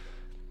 like,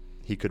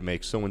 he could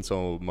make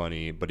so-and-so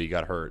money, but he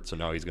got hurt, so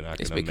now he's not going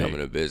to make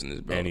becoming a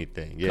business, bro.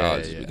 Anything.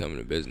 College is becoming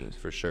a business.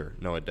 For sure.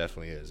 No, it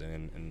definitely is.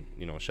 And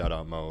shout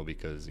out Mo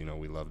because,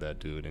 we love that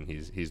dude, and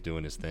he's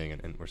doing his thing,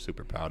 and we're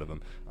super proud of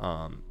him.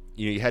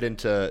 You head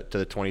into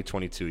the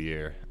 2022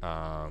 year.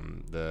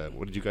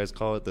 What did you guys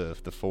call it?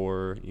 The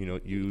four,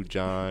 you,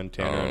 John,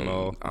 Tanner, and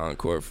Mo.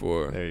 Encore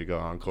 4. There you go,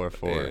 Encore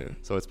 4. Yeah.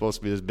 So it's supposed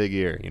to be this big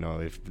year.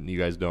 If you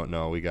guys don't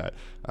know, we got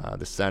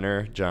the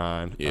center,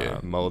 John,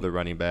 Mo, the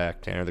running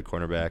back, Tanner, the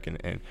cornerback,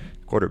 and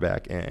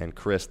quarterback, and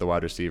Chris, the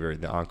wide receiver,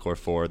 the Encore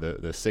 4,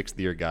 the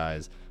sixth-year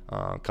guys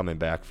coming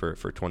back for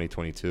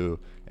 2022.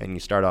 And you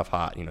start off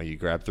hot. You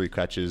grab 3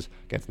 catches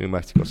against New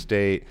Mexico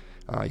State.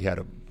 You had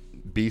a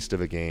beast of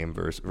a game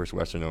versus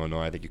Western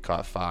Illinois. I think you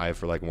caught 5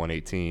 for like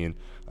 118,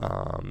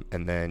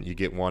 and then you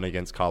get 1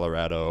 against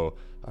Colorado,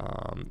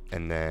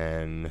 and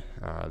then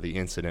the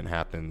incident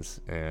happens,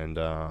 and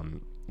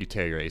you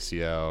tear your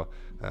ACL,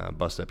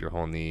 bust up your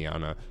whole knee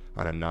on a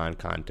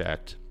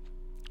non-contact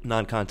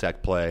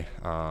play.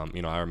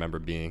 I remember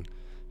being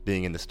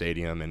in the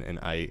stadium, and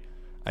I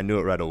knew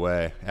it right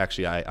away.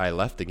 Actually, I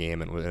left the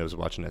game and I was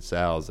watching at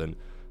Sal's, and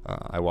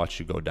I watched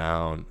you go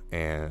down,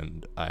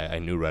 and I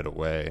knew right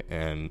away,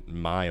 and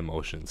my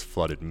emotions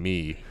flooded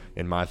me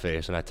in my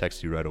face, and I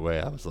texted you right away.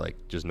 I was like,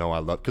 just know I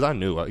love, because I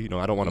knew, I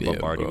don't want to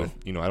bombard you with,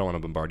 I don't want to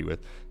bombard you with,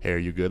 hey, are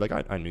you good? Like,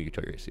 I knew you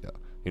tore your ACL.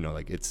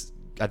 Like, it's,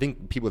 I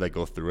think people that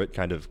go through it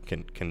kind of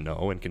can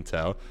know and can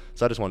tell.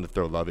 So I just wanted to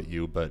throw love at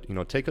you, but,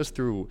 take us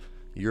through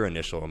your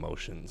initial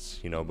emotions,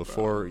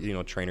 before,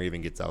 trainer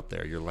even gets out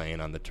there. You're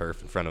laying on the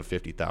turf in front of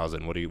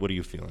 50,000. What are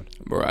you feeling?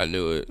 Bro, I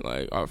knew it,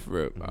 like, off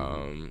rip.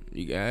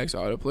 You can ask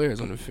all the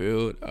players on the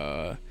field.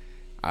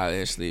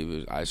 I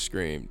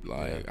screamed,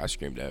 like, I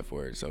screamed that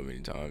for it so many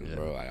times,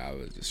 bro. Like, I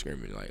was just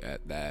screaming, like,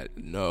 at that.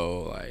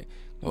 No, like,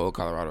 the whole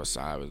Colorado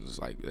side was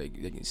just like, they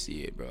can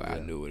see it, bro. I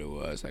knew what it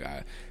was. Like,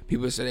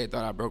 people said they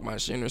thought I broke my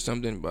shin or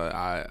something, but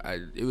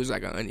it was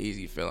like an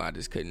uneasy feeling. I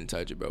just couldn't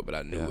touch it, bro, but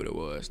I knew what it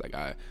was. Like,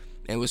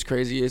 and what's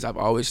crazy is I've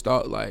always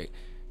thought, like,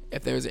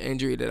 if there was an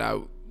injury that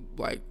I,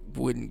 like,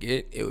 wouldn't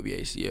get, it would be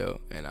ACL.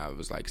 And I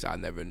was like, 'cause I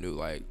never knew,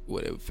 like,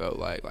 what it felt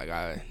like. Like,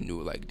 I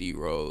knew, like, D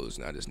Rose,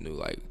 and I just knew,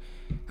 like,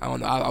 I don't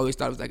know. I always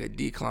thought it was like a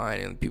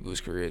decline in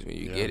people's careers when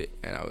you get it.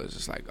 And I was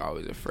just, like,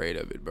 always afraid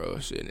of it, bro.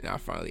 Shit, and I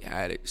finally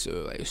had it.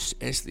 So, like,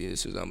 instantly,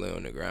 this was, I'm laying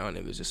on the ground.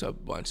 It was just a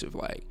bunch of,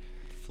 like,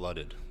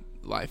 flooded.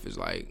 Life is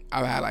like,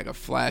 I had like a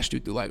flash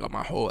through like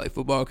my whole like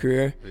football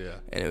career,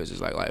 and it was just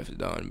like life is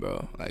done,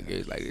 bro. Like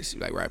it's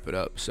like wrap it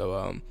up.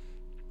 So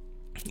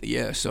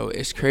so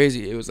it's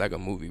crazy. It was like a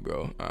movie,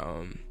 bro.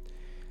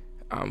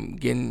 I'm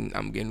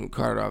getting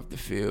carted off the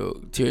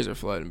field. Tears are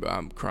flooding, bro.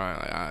 I'm crying.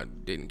 Like, I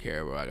didn't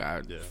care, bro. Like,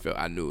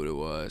 I knew what it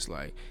was.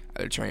 Like,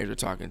 the trainers were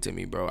talking to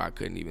me, bro. I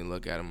couldn't even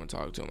look at them or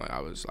talk to them. Like,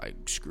 I was like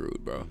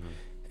screwed, bro.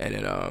 And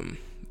then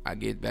I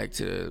get back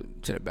to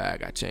the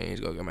back. I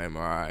change, go get my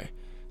MRI.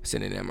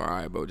 Send an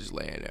MRI, bro, just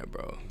laying there,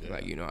 bro.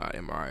 Like, you know how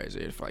MRI is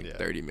there for like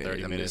 30 minutes.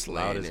 30 I'm minutes, just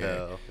laying there.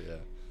 Hell.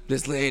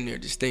 Just laying there,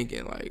 just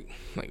thinking, like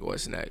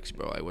what's next,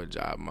 bro? Like, what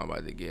job am I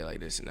about to get? Like,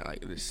 this and that,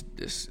 like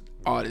this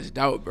all this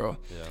doubt, bro.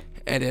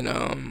 And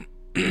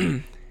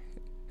then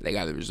they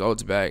got the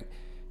results back.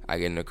 I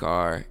get in the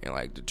car, and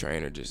like the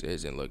trainer just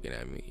isn't looking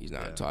at me. He's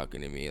not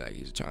talking to me. Like,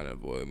 he's trying to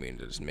avoid me and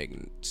just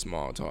making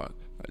small talk.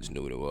 I just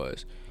knew what it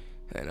was.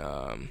 And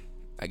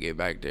I get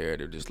back there,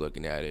 they're just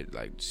looking at it,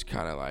 like, just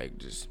kind of like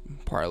just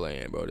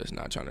parlaying, bro, just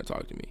not trying to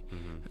talk to me.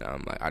 And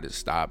I'm like, I just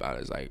stopped. I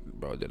was like,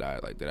 bro, did I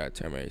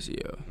tear my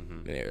ACL?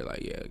 And they were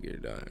like, yeah, get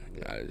it done.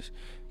 I just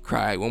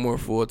cried one more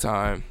full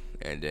time,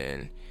 and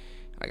then,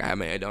 like, I had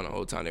my head down the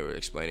whole time. They were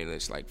explaining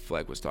this, like,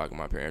 Fleck was talking,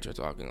 my parents were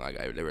talking, like,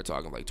 they were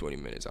talking like 20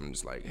 minutes. I'm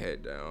just like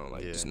head down,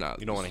 like, just not.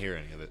 You don't want to hear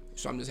any of it.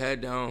 So I'm just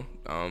head down,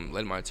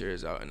 letting my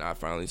tears out, and I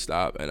finally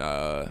stopped, and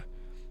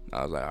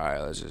I was like, all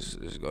right, let's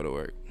just go to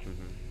work.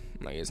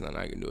 Like, it's nothing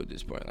I can do at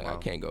this point. Like, I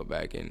can't go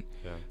back. And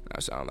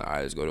so I'm like, all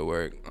right, let's go to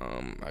work.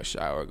 I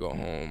shower, go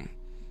home,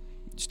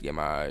 just get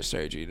my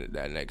surgery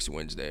that next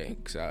Wednesday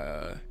because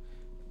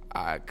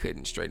I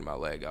couldn't straighten my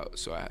leg out.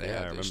 So I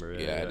had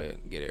to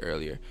get it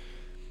earlier.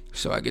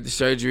 So I get the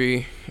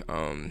surgery.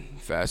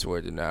 Fast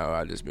forward to now,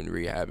 I just been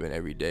rehabbing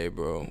every day,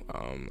 bro.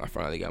 I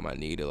finally got my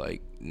knee to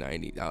like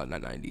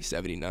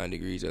 79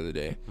 degrees the other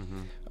day.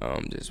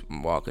 Just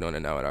walking on it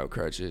now without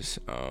crutches.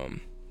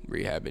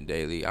 Rehabbing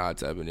daily, hot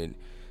tubbing it,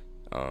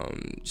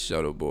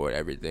 shuttle board,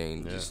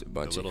 everything, just a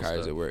bunch of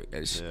cars at work.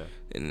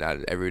 And not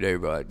every day,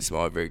 bro. Like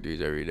small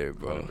victories every day,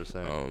 bro.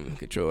 100%.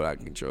 Control what I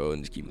can control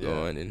and just keep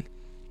going. And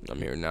I'm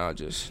here now,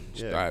 just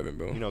thriving,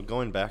 bro. You know,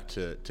 going back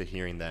to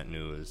hearing that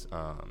news,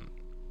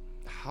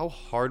 how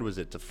hard was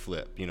it to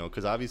flip? You know,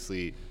 because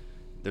obviously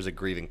there's a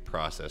grieving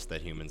process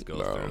that humans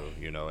go through,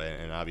 you know,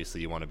 and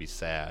obviously you want to be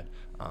sad.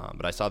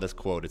 But I saw this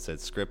quote. It said,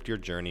 "Script your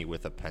journey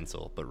with a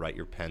pencil, but write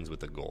your pens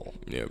with a goal."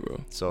 Yeah,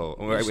 bro. So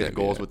write with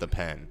goals with a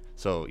pen.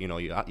 So, you know,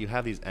 you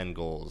have these end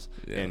goals,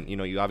 and, you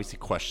know, you obviously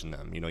question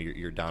them. You know,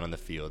 you're down on the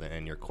field,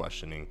 and you're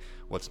questioning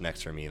what's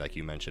next for me. Like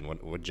you mentioned,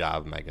 what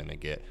job am I going to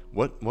get?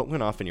 What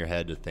went off in your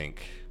head to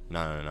think,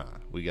 no,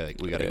 we got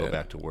to go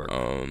back to work?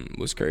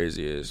 What's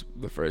crazy is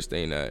the first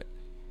thing that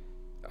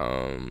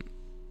I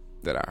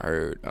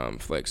heard,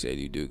 Flex said,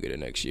 you do get it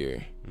next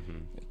year.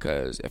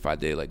 Because if I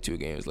did like 2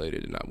 games later,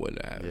 then I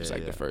wouldn't have. It's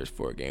like the first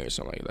 4 games or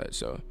something like that.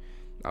 So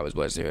I was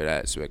blessed to hear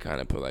that. So it kind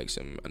of put like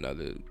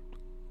another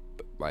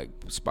like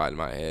spot in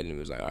my head, and it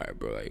was like, all right,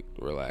 bro, like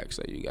relax,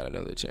 like you got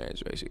another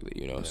chance, basically,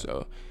 you know.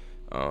 So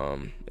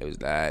it was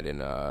that,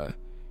 and I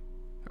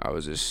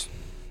was just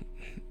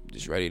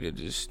ready to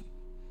just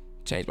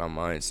change my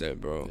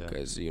mindset, bro,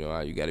 because you know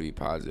you got to be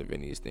positive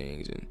in these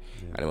things, and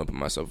I didn't want to put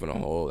myself in a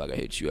hole. Like I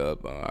hit you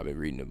up, I've been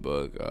reading a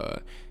book,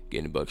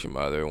 getting books from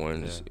other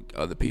ones,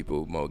 other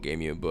people. Mo gave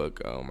me a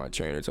book. My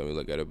trainer told me to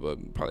look at a book.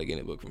 Probably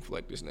getting a book from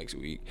Fleck this next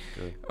week.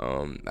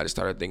 I just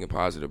started thinking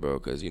positive, bro,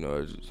 because you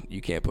know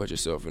you can't put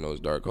yourself in those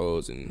dark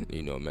holes and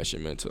you know mess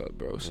your mental up,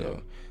 bro.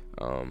 So.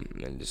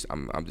 And just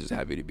I'm just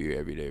happy to be here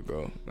every day,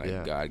 bro.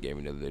 Like God gave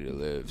me another day to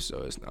live,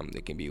 so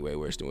it can be way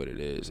worse than what it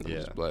is. And I'm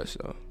just blessed.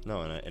 So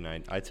no, and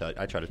I try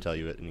to tell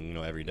you it, you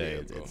know, every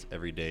day. It's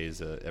every day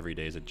is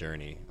a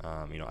journey.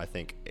 You know, I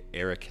think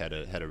Eric had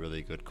a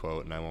really good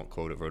quote, and I won't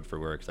quote it word for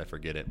word because I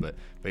forget it, but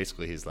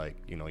basically he's like,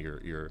 you know,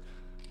 your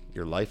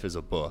life is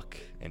a book,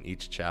 and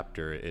each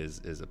chapter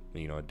is a,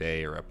 you know, a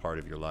day or a part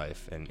of your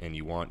life, and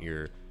you want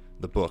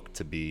the book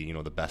to be, you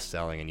know, the best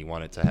selling, and you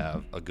want it to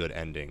have a good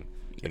ending.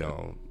 You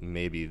know,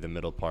 maybe the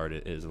middle part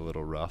is a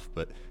little rough,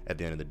 but at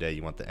the end of the day,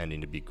 you want the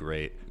ending to be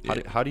great.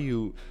 How do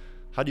you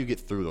get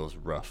through those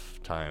rough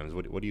times?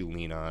 What do you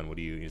lean on?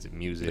 Is it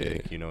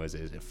music? You know, is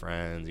it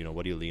friends? You know,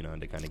 what do you lean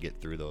on to kind of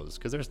get through those?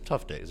 Because there's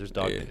tough days, there's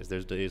dark days,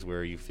 there's days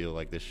where you feel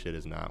like this shit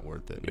is not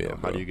worth it. You know,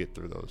 how do you get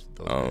through those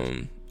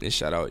days? And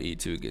shout out E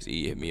too, because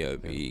E hit me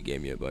up. E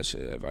gave me a bunch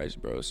of advice,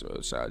 bro. So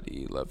shout out to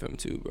E, love him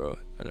too, bro.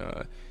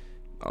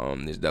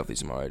 And there's definitely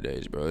some hard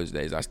days, bro. There's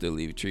days I still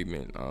leave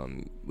treatment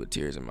with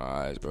tears in my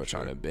eyes, bro,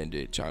 trying to bend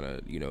it, trying to,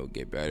 you know,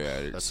 get better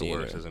at it. That's the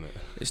worst, isn't it?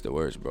 It's the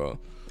worst, bro.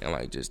 And,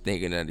 like, just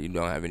thinking that you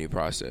don't have any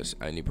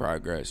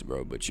progress,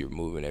 bro, but you're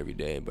moving every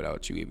day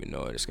without you even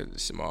know it. It's because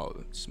it's small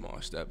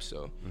steps.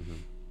 So,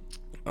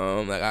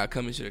 like, I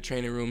come into the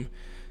training room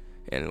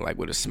and, like,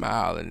 with a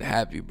smile and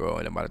happy, bro.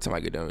 And then by the time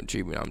I get done with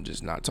treatment, I'm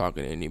just not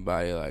talking to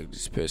anybody, like,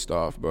 just pissed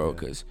off, bro,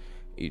 because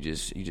you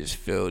just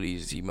feel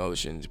these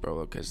emotions,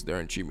 bro, because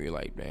during treatment you're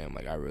like, damn,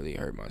 like I really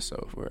hurt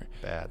myself, or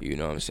you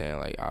know what I'm saying,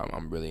 like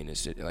I'm really in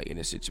this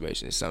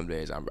situation. And some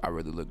days I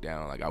really look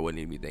down, like I wouldn't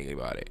even be thinking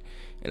about it,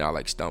 and I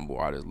like stumble,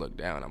 I just look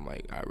down, I'm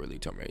like, I really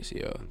tore my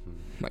ACL.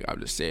 Like I'll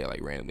just say it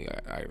like randomly,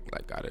 I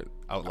like got it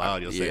out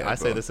loud. You'll say, I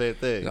say the same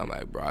thing. I'm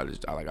like, bro, I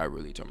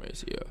really tore my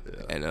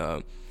ACL,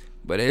 and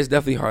but it's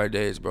definitely hard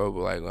days, bro.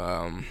 But like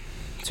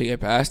to get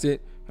past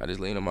it, I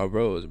just lean on my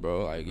bros,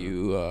 bro. Like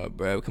you,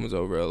 Brad comes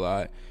over a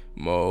lot.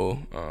 Mo,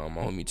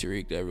 my homie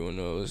Tariq that everyone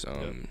knows,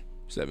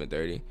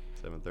 7:30.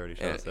 7:30,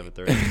 shout out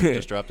 7:30.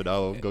 Just dropped it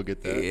out. Go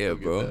get that. Yeah,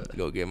 bro.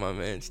 Go get my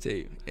man's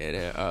tape. And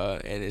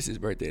it's his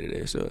birthday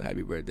today, so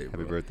happy birthday, bro.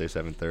 Happy birthday,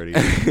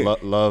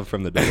 7:30. Love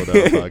from the Double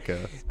Down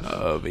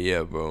podcast. But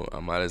yeah, bro,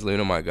 I'm just leaning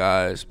on my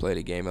guys. Play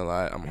the game a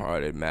lot. I'm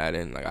hard at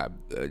Madden. Like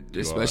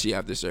especially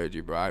after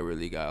surgery, bro. I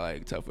really got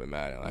like tough with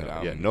Madden.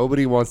 Like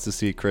nobody wants to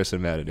see Chris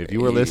and Madden. If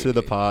you were listening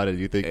to the pod and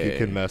you think you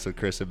can mess with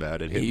Chris and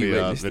Madden, hit me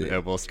up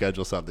and we'll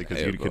schedule something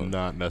because you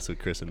cannot mess with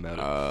Chris and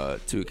Madden.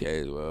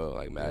 2K as well,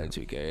 like Madden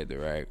 2K at the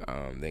rack.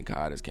 Then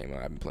COD just came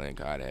out. I've been playing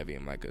COD heavy.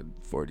 I'm like a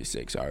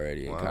 46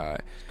 already in COD.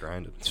 It's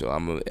grinding. So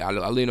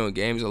I lean on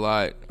games a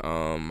lot.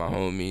 My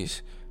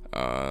homies,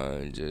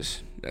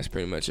 just that's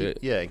pretty much it.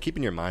 Yeah, and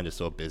keeping your mind is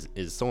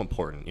so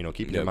important. You know,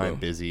 keeping your mind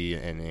busy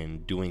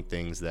and doing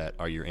things that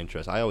are your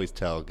interest. I always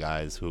tell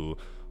guys who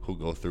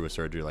go through a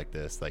surgery like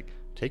this, like,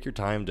 take your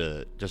time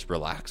to just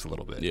relax a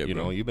little bit. Yeah, you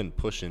know, you've been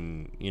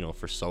pushing, you know,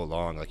 for so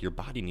long. Like, your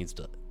body needs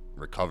to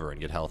recover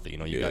and get healthy.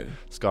 You got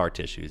scar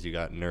tissues, you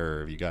got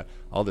nerve, you got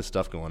all this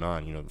stuff going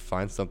on.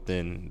 Find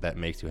something that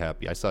makes you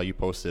happy. I saw you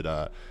posted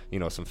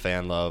some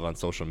fan love on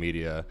social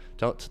media.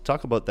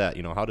 Talk about that.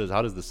 How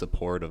does the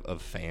support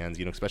of fans,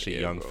 especially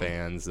young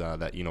fans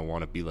that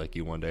want to be like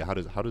you one day, how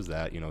does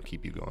that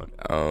keep you going?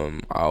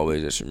 I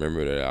always just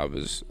remember that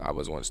I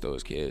was once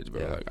those kids,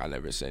 bro. Like, I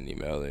never sent an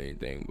email or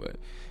anything, but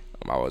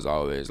I was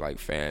always like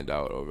fanned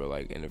out over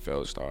like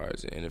NFL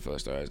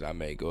stars that I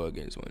may go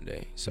against one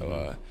day.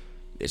 So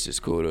it's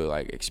just cool to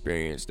like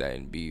experience that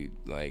and be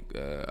like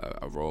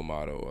a role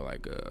model or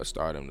like a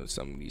stardom to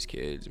some of these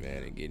kids,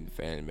 man, and getting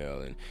fan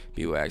mail and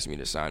people asking me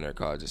to sign their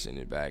cards and send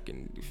it back,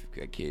 and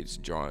kids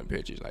drawing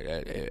pictures like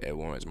that. It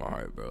warms my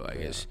heart, bro. Like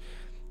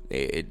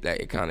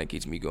it kind of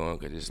keeps me going,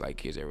 because it's like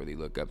kids that really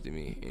look up to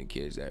me and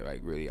kids that like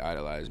really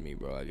idolize me,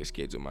 bro. Like, it's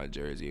kids with my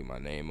jersey with my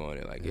name on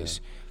it. Like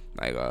it's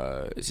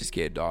this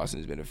kid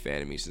Dawson's been a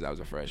fan of me since I was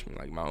a freshman,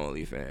 like my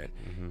only fan.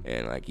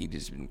 And like he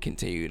just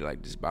continued to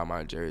like just buy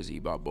my jersey. He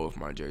bought both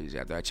my jerseys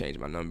after I changed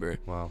my number.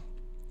 Wow.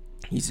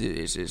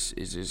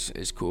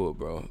 It's cool,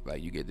 bro.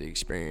 Like, you get to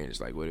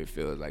experience like what it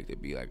feels like to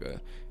be like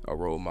a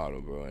role model,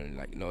 bro, and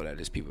like know that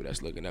there's people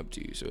that's looking up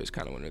to you. So it's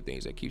kind of one of the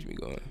things that keeps me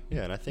going.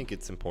 Yeah, and I think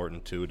it's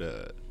important too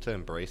to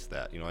embrace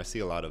that. I see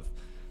a lot of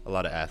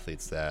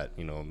athletes that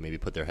maybe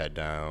put their head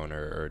down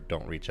or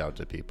don't reach out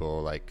to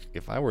people. Like,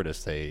 if I were to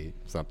say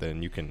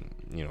something, you can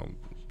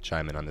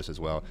chime in on this as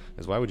well,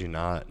 is why would you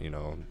not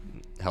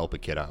help a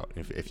kid out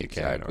if you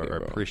can, or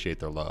appreciate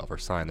their love or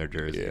sign their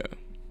jersey? Yeah.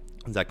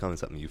 Is that kind of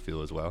something you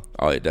feel as well?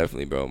 Oh, yeah,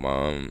 definitely, bro.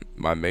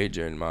 My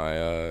major in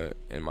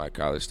my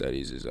college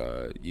studies is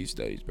youth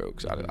studies, bro,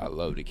 because I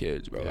love the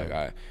kids, bro.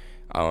 Yeah.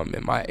 Like,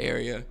 in my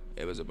area,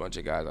 it was a bunch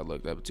of guys I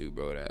looked up to,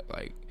 bro, that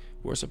like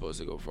were supposed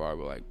to go far,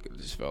 but like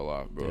just fell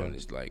off, bro, and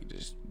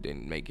just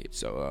didn't make it.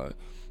 So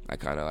I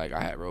kind of like,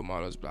 I had role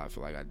models, but I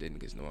feel like I didn't,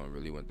 because no one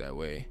really went that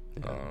way.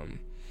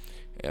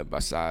 And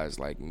besides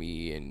like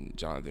me and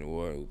Jonathan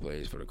Ward, who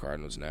plays for the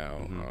Cardinals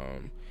now,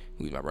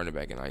 who's my running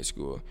back in high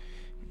school,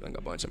 like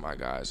a bunch of my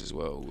guys as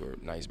well who were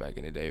nice back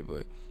in the day,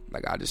 but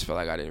like I just felt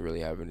like I didn't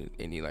really have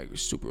any like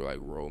super like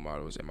role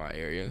models in my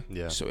area.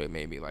 Yeah. So it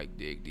made me like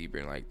dig deeper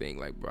and like think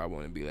like, bro, I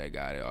want to be that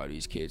guy that all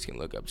these kids can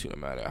look up to, no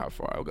matter how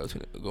far I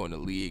go in the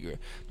league, or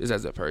just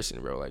as a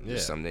person, bro. Like,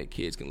 just something that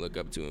kids can look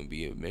up to and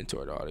be a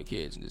mentor to all the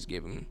kids and just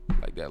give them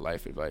like that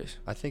life advice.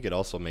 I think it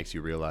also makes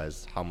you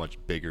realize how much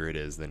bigger it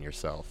is than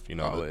yourself.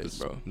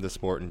 The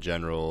sport in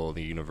general,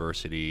 the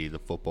university, the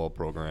football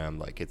program,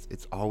 like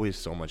it's always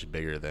so much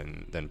bigger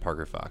than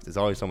Parker Fox. It's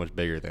always so much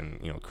bigger than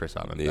Chris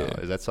Autman-Bell.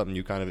 Yeah. Is that something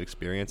you kind of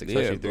experience,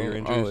 especially through your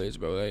injuries? Always,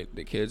 bro. Like,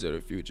 the kids are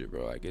the future,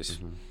 bro. Like, it's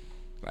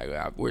like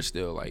we're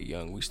still like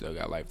young. We still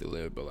got life to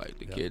live, but like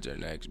the kids are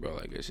next, bro.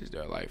 Like, it's just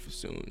their life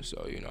soon.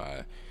 So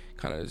I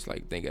kind of just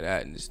like think of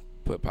that and just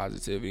put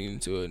positivity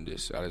into it, and I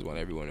just want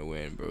everyone to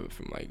win, bro.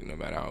 From like, no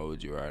matter how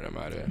old you are, no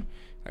matter,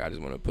 like, I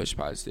just want to push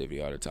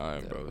positivity all the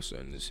time, bro. So,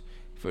 and just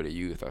for the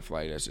youth, I feel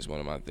like that's just one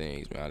of my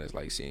things, man. I just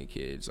like seeing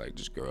kids like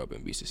just grow up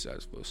and be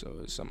successful. So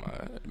it's something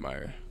I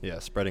admire. Yeah,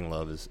 spreading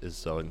love is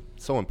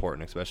so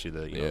important, especially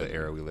the the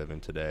era we live in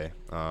today.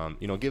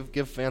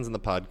 Give fans in the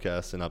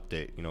podcast an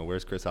update.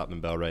 Where's Chris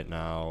Autman-Bell right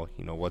now?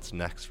 What's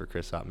next for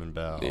Chris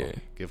Autman-Bell? Yeah.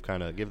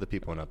 Give the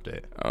people an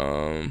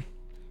update.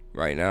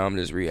 Right now I'm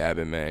just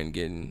rehabbing, man,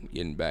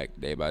 getting back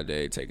day by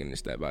day, taking it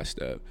step by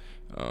step.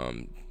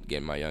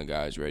 Getting my young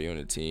guys ready on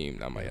the team.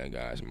 Not my young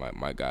guys,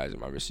 my guys in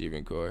my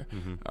receiving corps.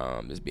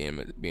 Just being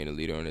a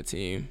leader on the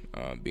team,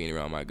 being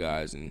around my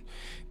guys and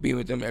being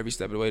with them every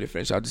step of the way to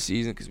finish out the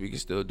season, because we can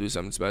still do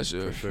something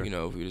special. Sure.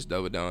 If we just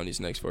double down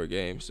these next 4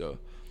 games. So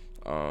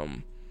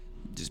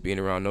just being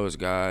around those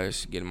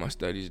guys, getting my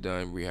studies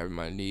done, rehabbing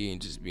my knee,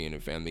 and just being a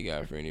family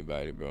guy for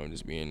anybody, bro, and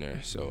just being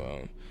there.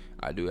 So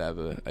I do have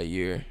a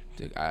year.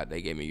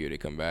 They gave me a year to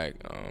come back.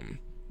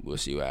 We'll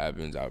see what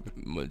happens. I'll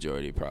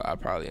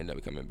probably end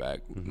up coming back,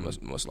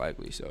 most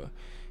likely. So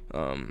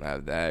I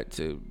have that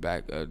to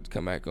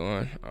come back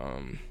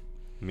on.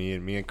 Me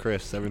and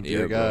Chris, 7th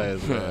year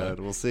guys.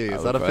 We'll see.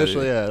 It's not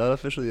official yet.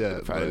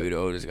 Probably be the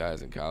oldest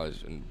guys in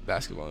college in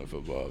basketball and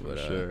football. But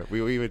sure.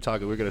 We would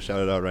talk. We're gonna shout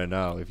it out right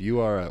now. If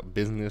you are a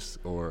business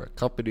or a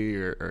company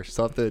or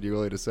something, you're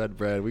willing to send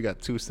Brad. We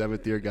got 2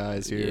 7th year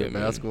guys here.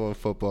 Basketball and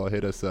football.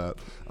 Hit us up.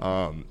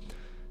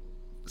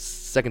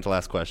 Second to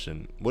last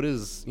question. What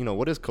is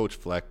Coach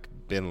Fleck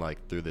been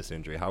like through this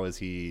injury? How is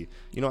he?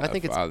 I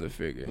think it's father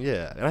figure.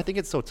 Yeah, and I think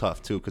it's so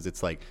tough too, because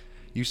it's like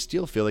you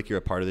still feel like you're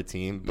a part of the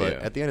team, but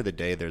at the end of the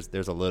day, there's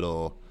a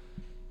little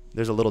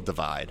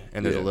divide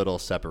and there's a little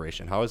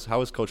separation. How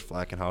is Coach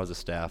Fleck and how has the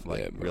staff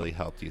really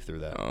helped you through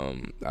that?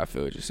 I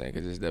feel what you're saying,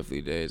 because there's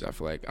definitely days I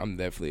feel like I'm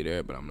definitely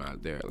there, but I'm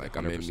not there. Like 100%.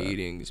 I'm in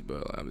meetings,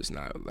 but I'm just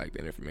not like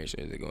the information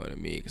isn't going to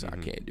me because I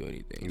can't do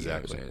anything.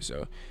 Exactly. You know what I'm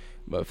saying? So.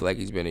 But I feel like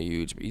he's been a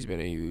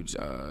huge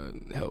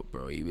help,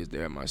 bro. He was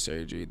there at my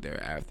surgery,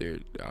 thereafter,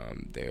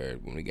 there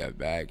when we got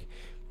back,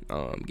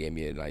 gave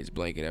me a nice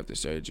blanket after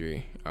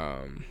surgery.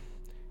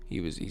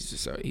 He's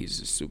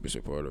just super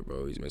supportive,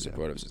 bro. He's been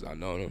supportive since I've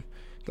known him.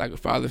 Like a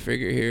father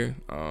figure here.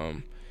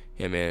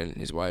 him and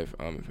his wife,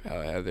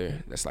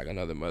 Heather. That's like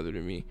another mother to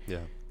me. Yeah.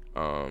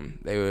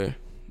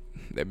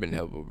 They've been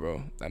helpful,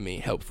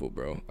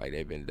 bro. Like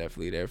they've been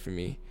definitely there for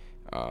me.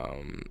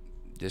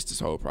 Just this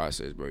whole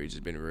process, bro. He's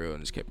just been real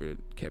and just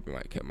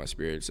kept my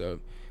spirits up.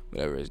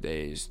 Whatever his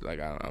days,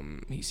 like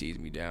he sees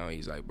me down.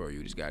 He's like, bro,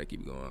 you just gotta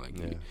keep going.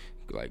 Like,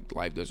 like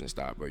life doesn't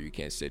stop, bro. You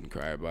can't sit and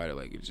cry about it.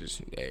 Like it's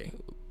just, hey,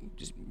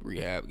 just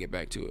rehab, get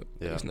back to it.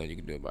 Yeah. There's nothing you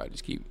can do about it.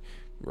 Just keep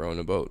rowing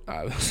the boat,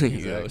 obviously.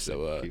 Exactly. You know.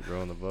 So keep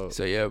rowing the boat.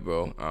 So yeah,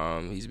 bro.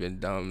 He's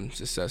been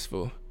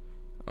successful.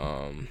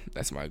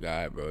 That's my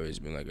guy, bro. He's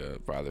been like a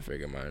father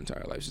figure my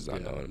entire life since I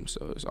know him,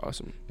 so it's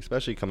awesome.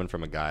 Especially coming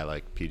from a guy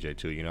like PJ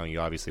too, you know, you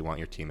obviously want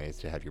your teammates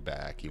to have your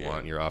back. You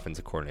want your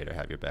offensive coordinator to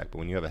have your back. But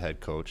when you have a head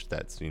coach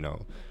that's, you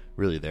know,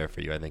 really there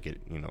for you, I think it,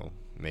 you know,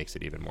 makes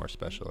it even more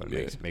special and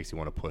makes you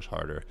want to push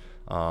harder.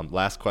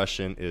 Last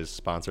question is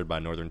sponsored by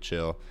Northern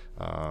Chill.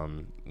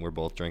 We're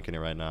both drinking it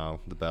right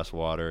now. The best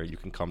water. You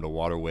can come to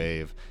Water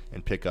Wave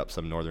and pick up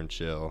some Northern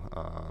Chill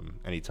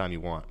anytime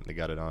you want. They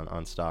got it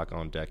on stock,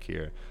 on deck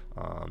here.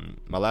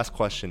 My last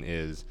question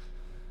is,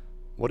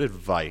 what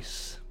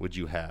advice would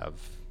you have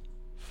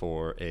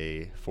for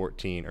a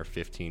 14 or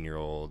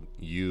 15-year-old,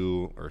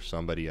 you or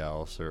somebody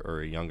else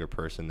or a younger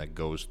person that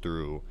goes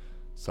through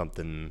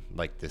something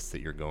like this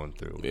that you're going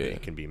through?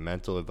 It can be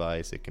mental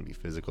advice, it can be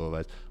physical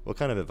advice. What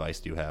kind of advice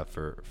do you have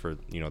for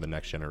you know, the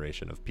next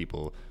generation of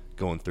people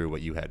going through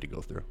what you had to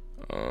go through?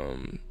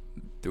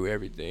 Through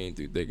everything,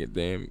 through thick and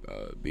thin,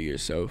 be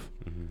yourself.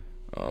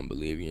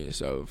 Believe in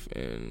yourself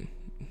and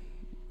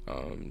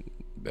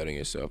betting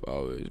yourself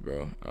always,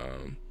 bro.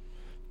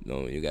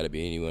 No, you gotta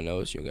be anyone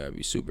else. You don't gotta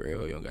be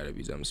superhero. You don't gotta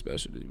be something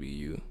special to be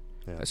you.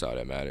 That's all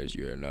that matters.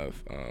 You're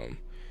enough.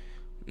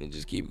 And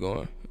just keep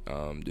going.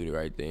 Do the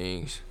right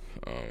things.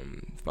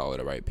 Follow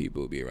the right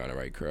people. Be around the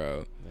right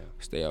crowd.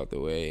 Stay out the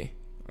way.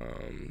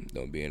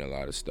 Don't be in a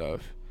lot of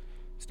stuff.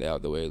 Stay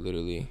out the way,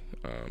 literally.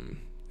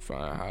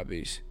 Find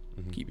hobbies.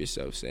 Keep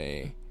yourself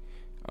sane.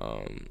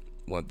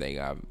 One thing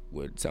I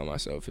would tell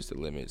myself is to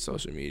limit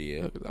social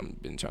media, because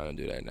I've been trying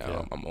to do that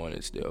now. I'm on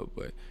it still,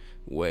 but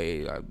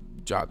I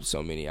dropped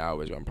so many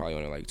hours. I'm probably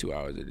on it like 2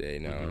 hours a day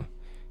now.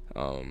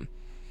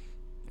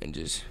 And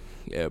just,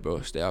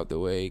 bro, stay out the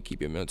way.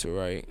 Keep your mental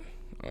right.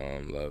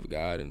 Love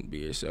God and be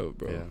yourself,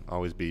 bro. Yeah,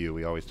 always be you.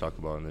 We always talk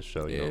about in this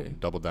show, you know,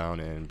 double down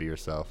and be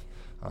yourself.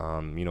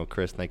 You know,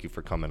 Chris, thank you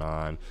for coming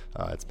on.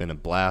 It's been a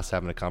blast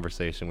having a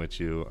conversation with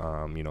you.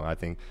 You know, I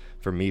think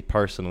for me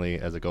personally,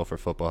 as a Gopher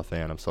football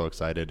fan, I'm so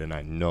excited, and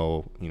I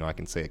know, you know, I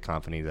can say it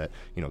confidently that,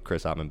 you know,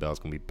 Chris Autman-Bell is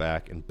going to be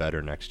back and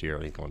better next year.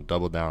 He's going to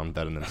double down,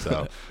 better than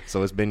himself.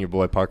 So it's been your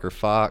boy Parker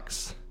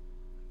Fox.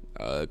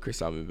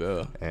 Chris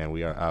Autman-Bell. And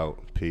we are out.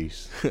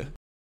 Peace.